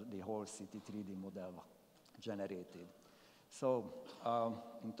data, the whole city 3D model generated. So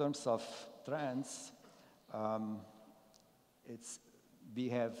in terms of trends, we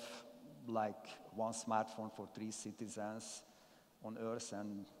have like one smartphone for 3 citizens on Earth,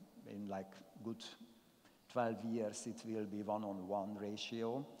 and in like good 12 years, it will be 1-on-1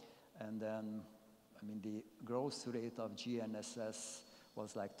 ratio. And then, I mean, the growth rate of GNSS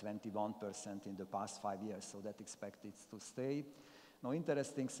was like 21% in the past 5 years, so that expected to stay. Now,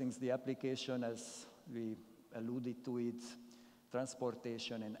 interesting things, the application, as we alluded to it,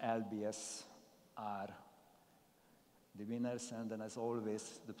 transportation and LBS are the winners, and then as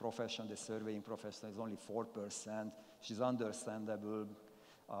always, the profession, the surveying profession is only 4%, which is understandable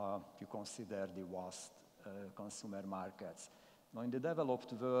if you consider the vast consumer markets. Now, in the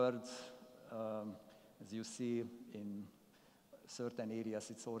developed world, as you see in certain areas,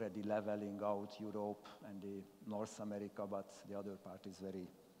 it's already leveling out, Europe and the North America, but the other part is very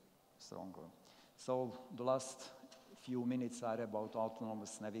stronger. So the last few minutes are about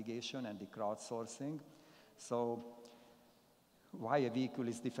autonomous navigation and the crowdsourcing. So why a vehicle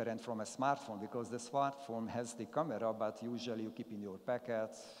is different from a smartphone? Because the smartphone has the camera, but usually you keep in your pocket,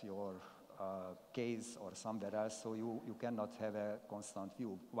 your case or somewhere else, so you cannot have a constant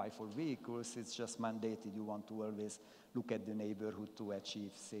view. Why for vehicles, it's just mandated. You want to always look at the neighborhood to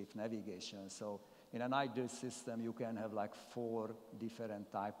achieve safe navigation. So in an ideal system, you can have like 4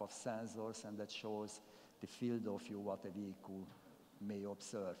 different type of sensors, and that shows the field of view what a vehicle may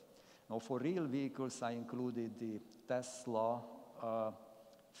observe. Now for real vehicles, I included the Tesla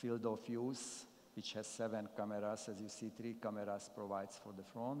field of views, which has 7 cameras. As you see, 3 cameras provides for the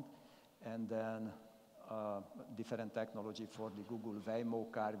front, and then different technology for the Google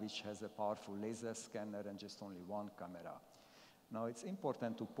Waymo car, which has a powerful laser scanner and just only 1 camera. Now, it's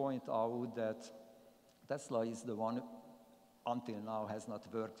important to point out that Tesla is the one until now has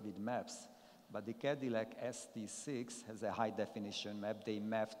not worked with maps, but the Cadillac ST6 has a high-definition map. They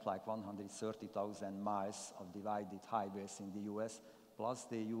mapped like 130,000 miles of divided highways in the US, plus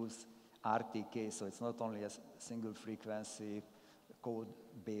they use RTK, so it's not only a single frequency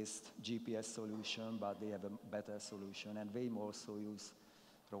code-based GPS solution, but they have a better solution, and Waymo also use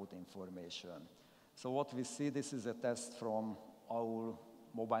road information. So what we see, this is a test from our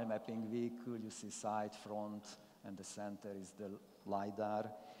mobile mapping vehicle. You see side, front, and the center is the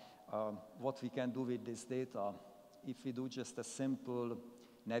LiDAR. What we can do with this data, if we do just a simple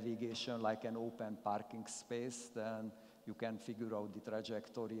navigation like an open parking space, then you can figure out the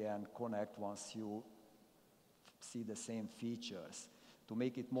trajectory and connect once you see the same features. To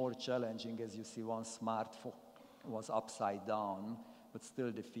make it more challenging, as you see, one smartphone was upside down, but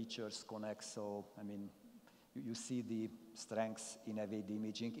still the features connect. So, I mean, you see the strengths in a way the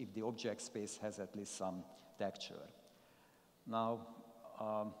imaging if the object space has at least some texture. Now,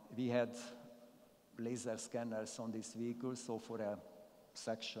 we had laser scanners on this vehicle, so for a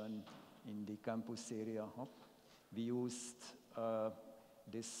section in the campus area, we used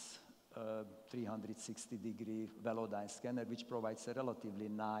this 360-degree Velodyne scanner, which provides a relatively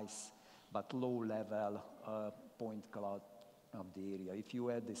nice but low-level point cloud of the area. If you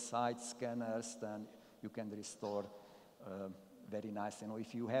add the side scanners, then you can restore very nice. You know,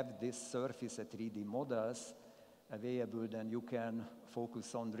 if you have this surface, a 3D models available, then you can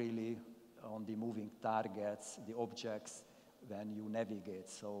focus on really on the moving targets, the objects, when you navigate.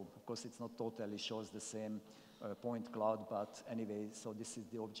 So, of course, it's not totally shows the same point cloud, but anyway, so this is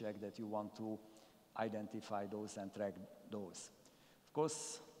the object that you want to identify those and track those. Of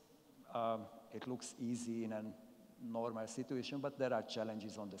course, it looks easy in a normal situation, but there are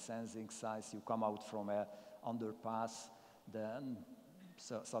challenges on the sensing side. You come out from an underpass, then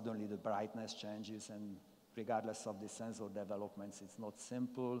suddenly the brightness changes, and regardless of the sensor developments, it's not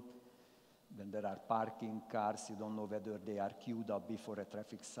simple. When there are parking cars, you don't know whether they are queued up before a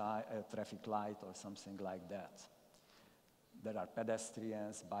traffic light or something like that. There are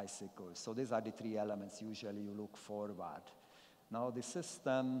pedestrians, bicycles. So these are the 3 elements usually you look forward. Now the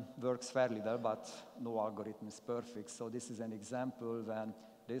system works fairly well, but no algorithm is perfect. So this is an example when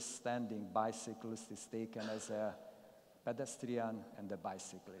this standing bicyclist is taken as a pedestrian and a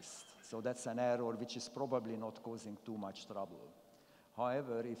bicyclist. So that's an error which is probably not causing too much trouble.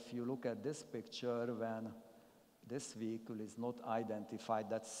 However, if you look at this picture, when this vehicle is not identified,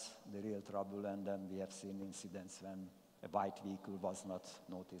 that's the real trouble, and then we have seen incidents when a white vehicle was not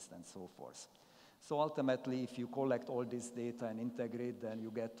noticed and so forth. So ultimately, if you collect all this data and integrate, then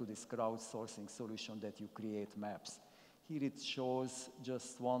you get to this crowdsourcing solution that you create maps. Here it shows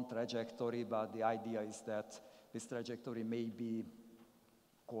just one trajectory, but the idea is that this trajectory may be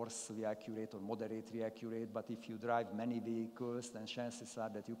coarsely accurate or moderately accurate, but if you drive many vehicles, then chances are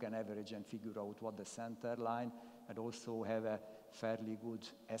that you can average and figure out what the center line, and also have a fairly good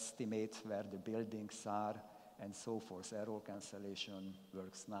estimate where the buildings are, and so forth. Error cancellation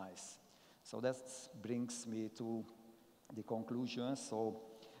works nice. So that brings me to the conclusion. So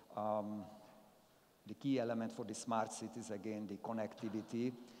the key element for the smart cities, again, the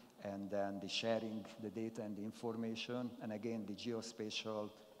connectivity, and then the sharing the data and the information. And again, the geospatial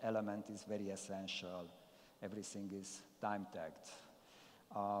element is very essential. Everything is time tagged.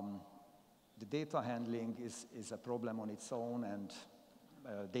 The data handling is a problem on its own, and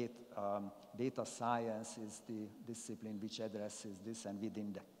data science is the discipline which addresses this, and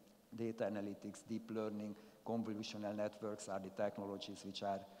within the data analytics, deep learning, convolutional networks are the technologies which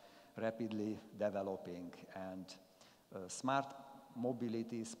are rapidly developing. And smart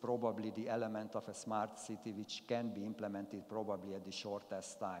mobility is probably the element of a smart city which can be implemented probably at the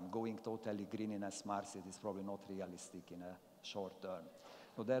shortest time. Going totally green in a smart city is probably not realistic in a short term.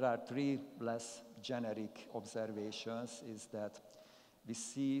 So there are three less generic observations, is that we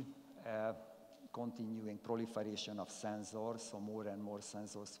see a continuing proliferation of sensors, so more and more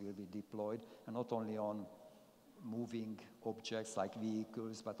sensors will be deployed, and not only on moving objects like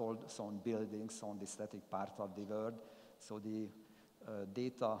vehicles, but also on buildings, on the static part of the world. So the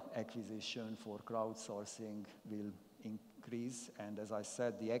data acquisition for crowdsourcing will increase, and as I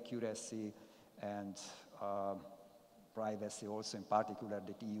said, the accuracy and privacy also, in particular,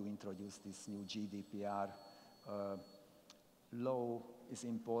 the EU introduced this new GDPR law is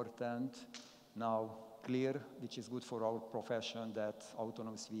important. Now, clear, which is good for our profession, that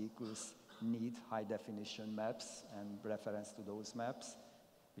autonomous vehicles need high-definition maps and reference to those maps,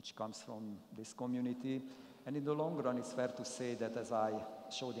 which comes from this community. And in the long run, it's fair to say that, as I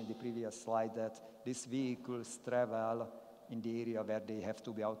showed in the previous slide, that these vehicles travel in the area where they have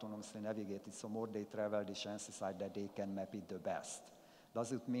to be autonomously navigated. So more they travel, the chances are that they can map it the best.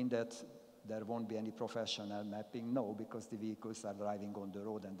 Does it mean that there won't be any professional mapping? No, because the vehicles are driving on the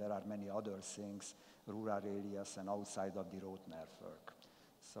road, and there are many other things, rural areas and outside of the road network.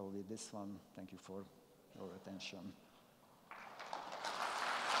 So with this one, thank you for your attention.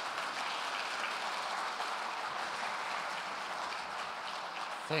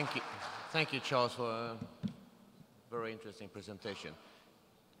 Thank you, Charles, for a very interesting presentation.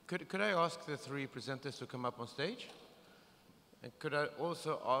 Could I ask the three presenters to come up on stage? And could I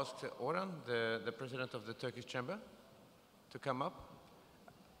also ask Orhan, the president of the Turkish Chamber, to come up?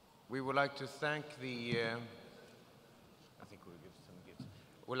 We would like to thank the, I think we'll give some gifts.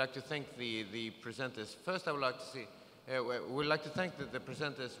 We'd like to thank the presenters. First, I would like to see, we'd like to thank the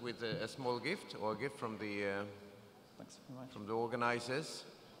presenters with a small gift, or a gift from the organizers,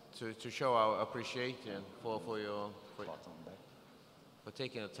 to show our appreciation for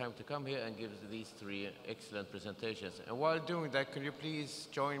taking the time to come here and give these three excellent presentations. And while doing that, could you please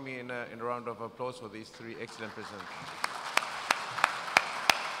join me in a round of applause for these three excellent presentations?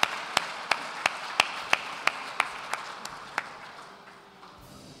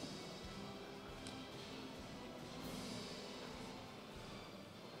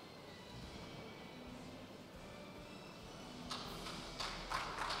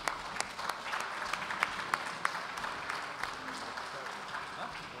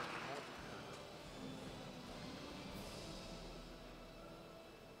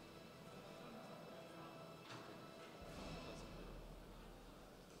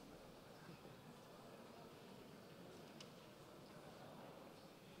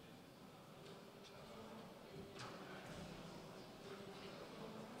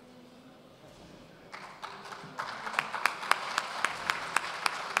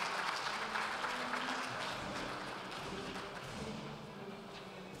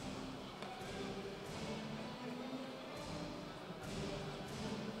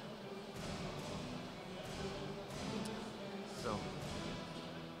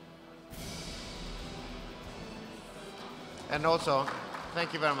 And also,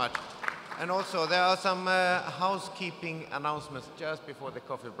 thank you very much. And also, there are some housekeeping announcements just before the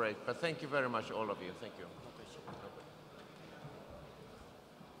coffee break. But thank you very much, all of you. Thank you.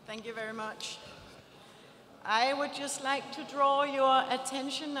 Thank you very much. I would just like to draw your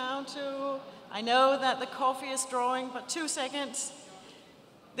attention now to, I know that the coffee is drawing, but 2 seconds.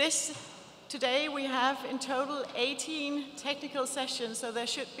 Today we have in total 18 technical sessions, so there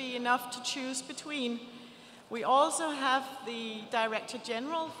should be enough to choose between. We also have the Director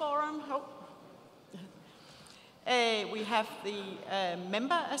General Forum. Oh, We have the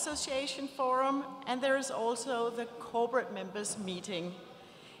Member Association Forum, and there is also the Corporate Members Meeting.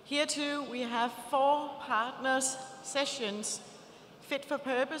 Here too, we have 4 partners sessions: Fit for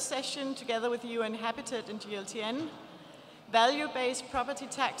Purpose session together with UN Habitat and GLTN, Value-Based Property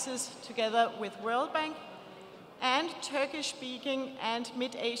Taxes together with World Bank, and Turkish-speaking and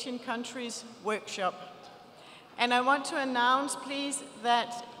Mid-Asian countries workshop. And I want to announce, please,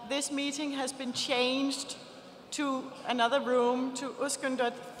 that this meeting has been changed to another room, to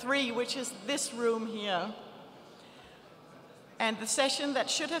Uskundot 3, which is this room here. And the session that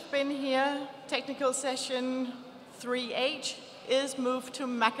should have been here, technical session 3H, is moved to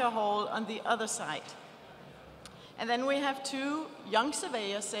Macker Hall on the other side. And then we have 2 young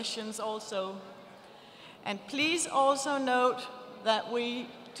surveyor sessions also. And please also note that we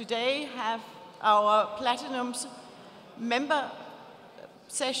today have our Platinum's member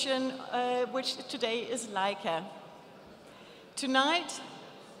session, which today is Leica. Tonight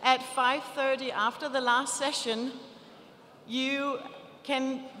at 5:30, after the last session, you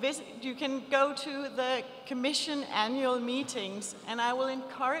can go to the Commission annual meetings, and I will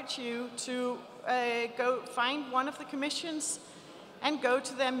encourage you to go find one of the commissions and go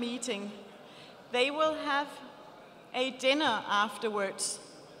to their meeting. They will have a dinner afterwards.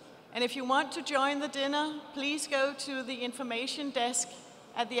 And if you want to join the dinner, please go to the information desk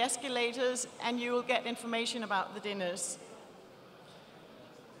at the escalators and you will get information about the dinners.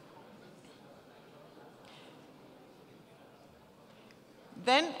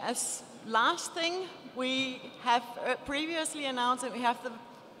 Then, as last thing, we have previously announced that we have the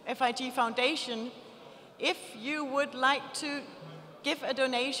FIG Foundation. If you would like to give a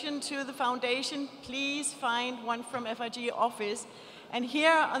donation to the foundation, please find one from FIG office. And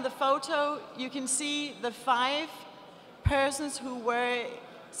here on the photo, you can see the 5 persons who were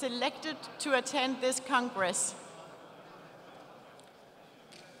selected to attend this Congress.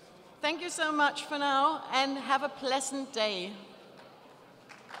 Thank you so much for now, and have a pleasant day.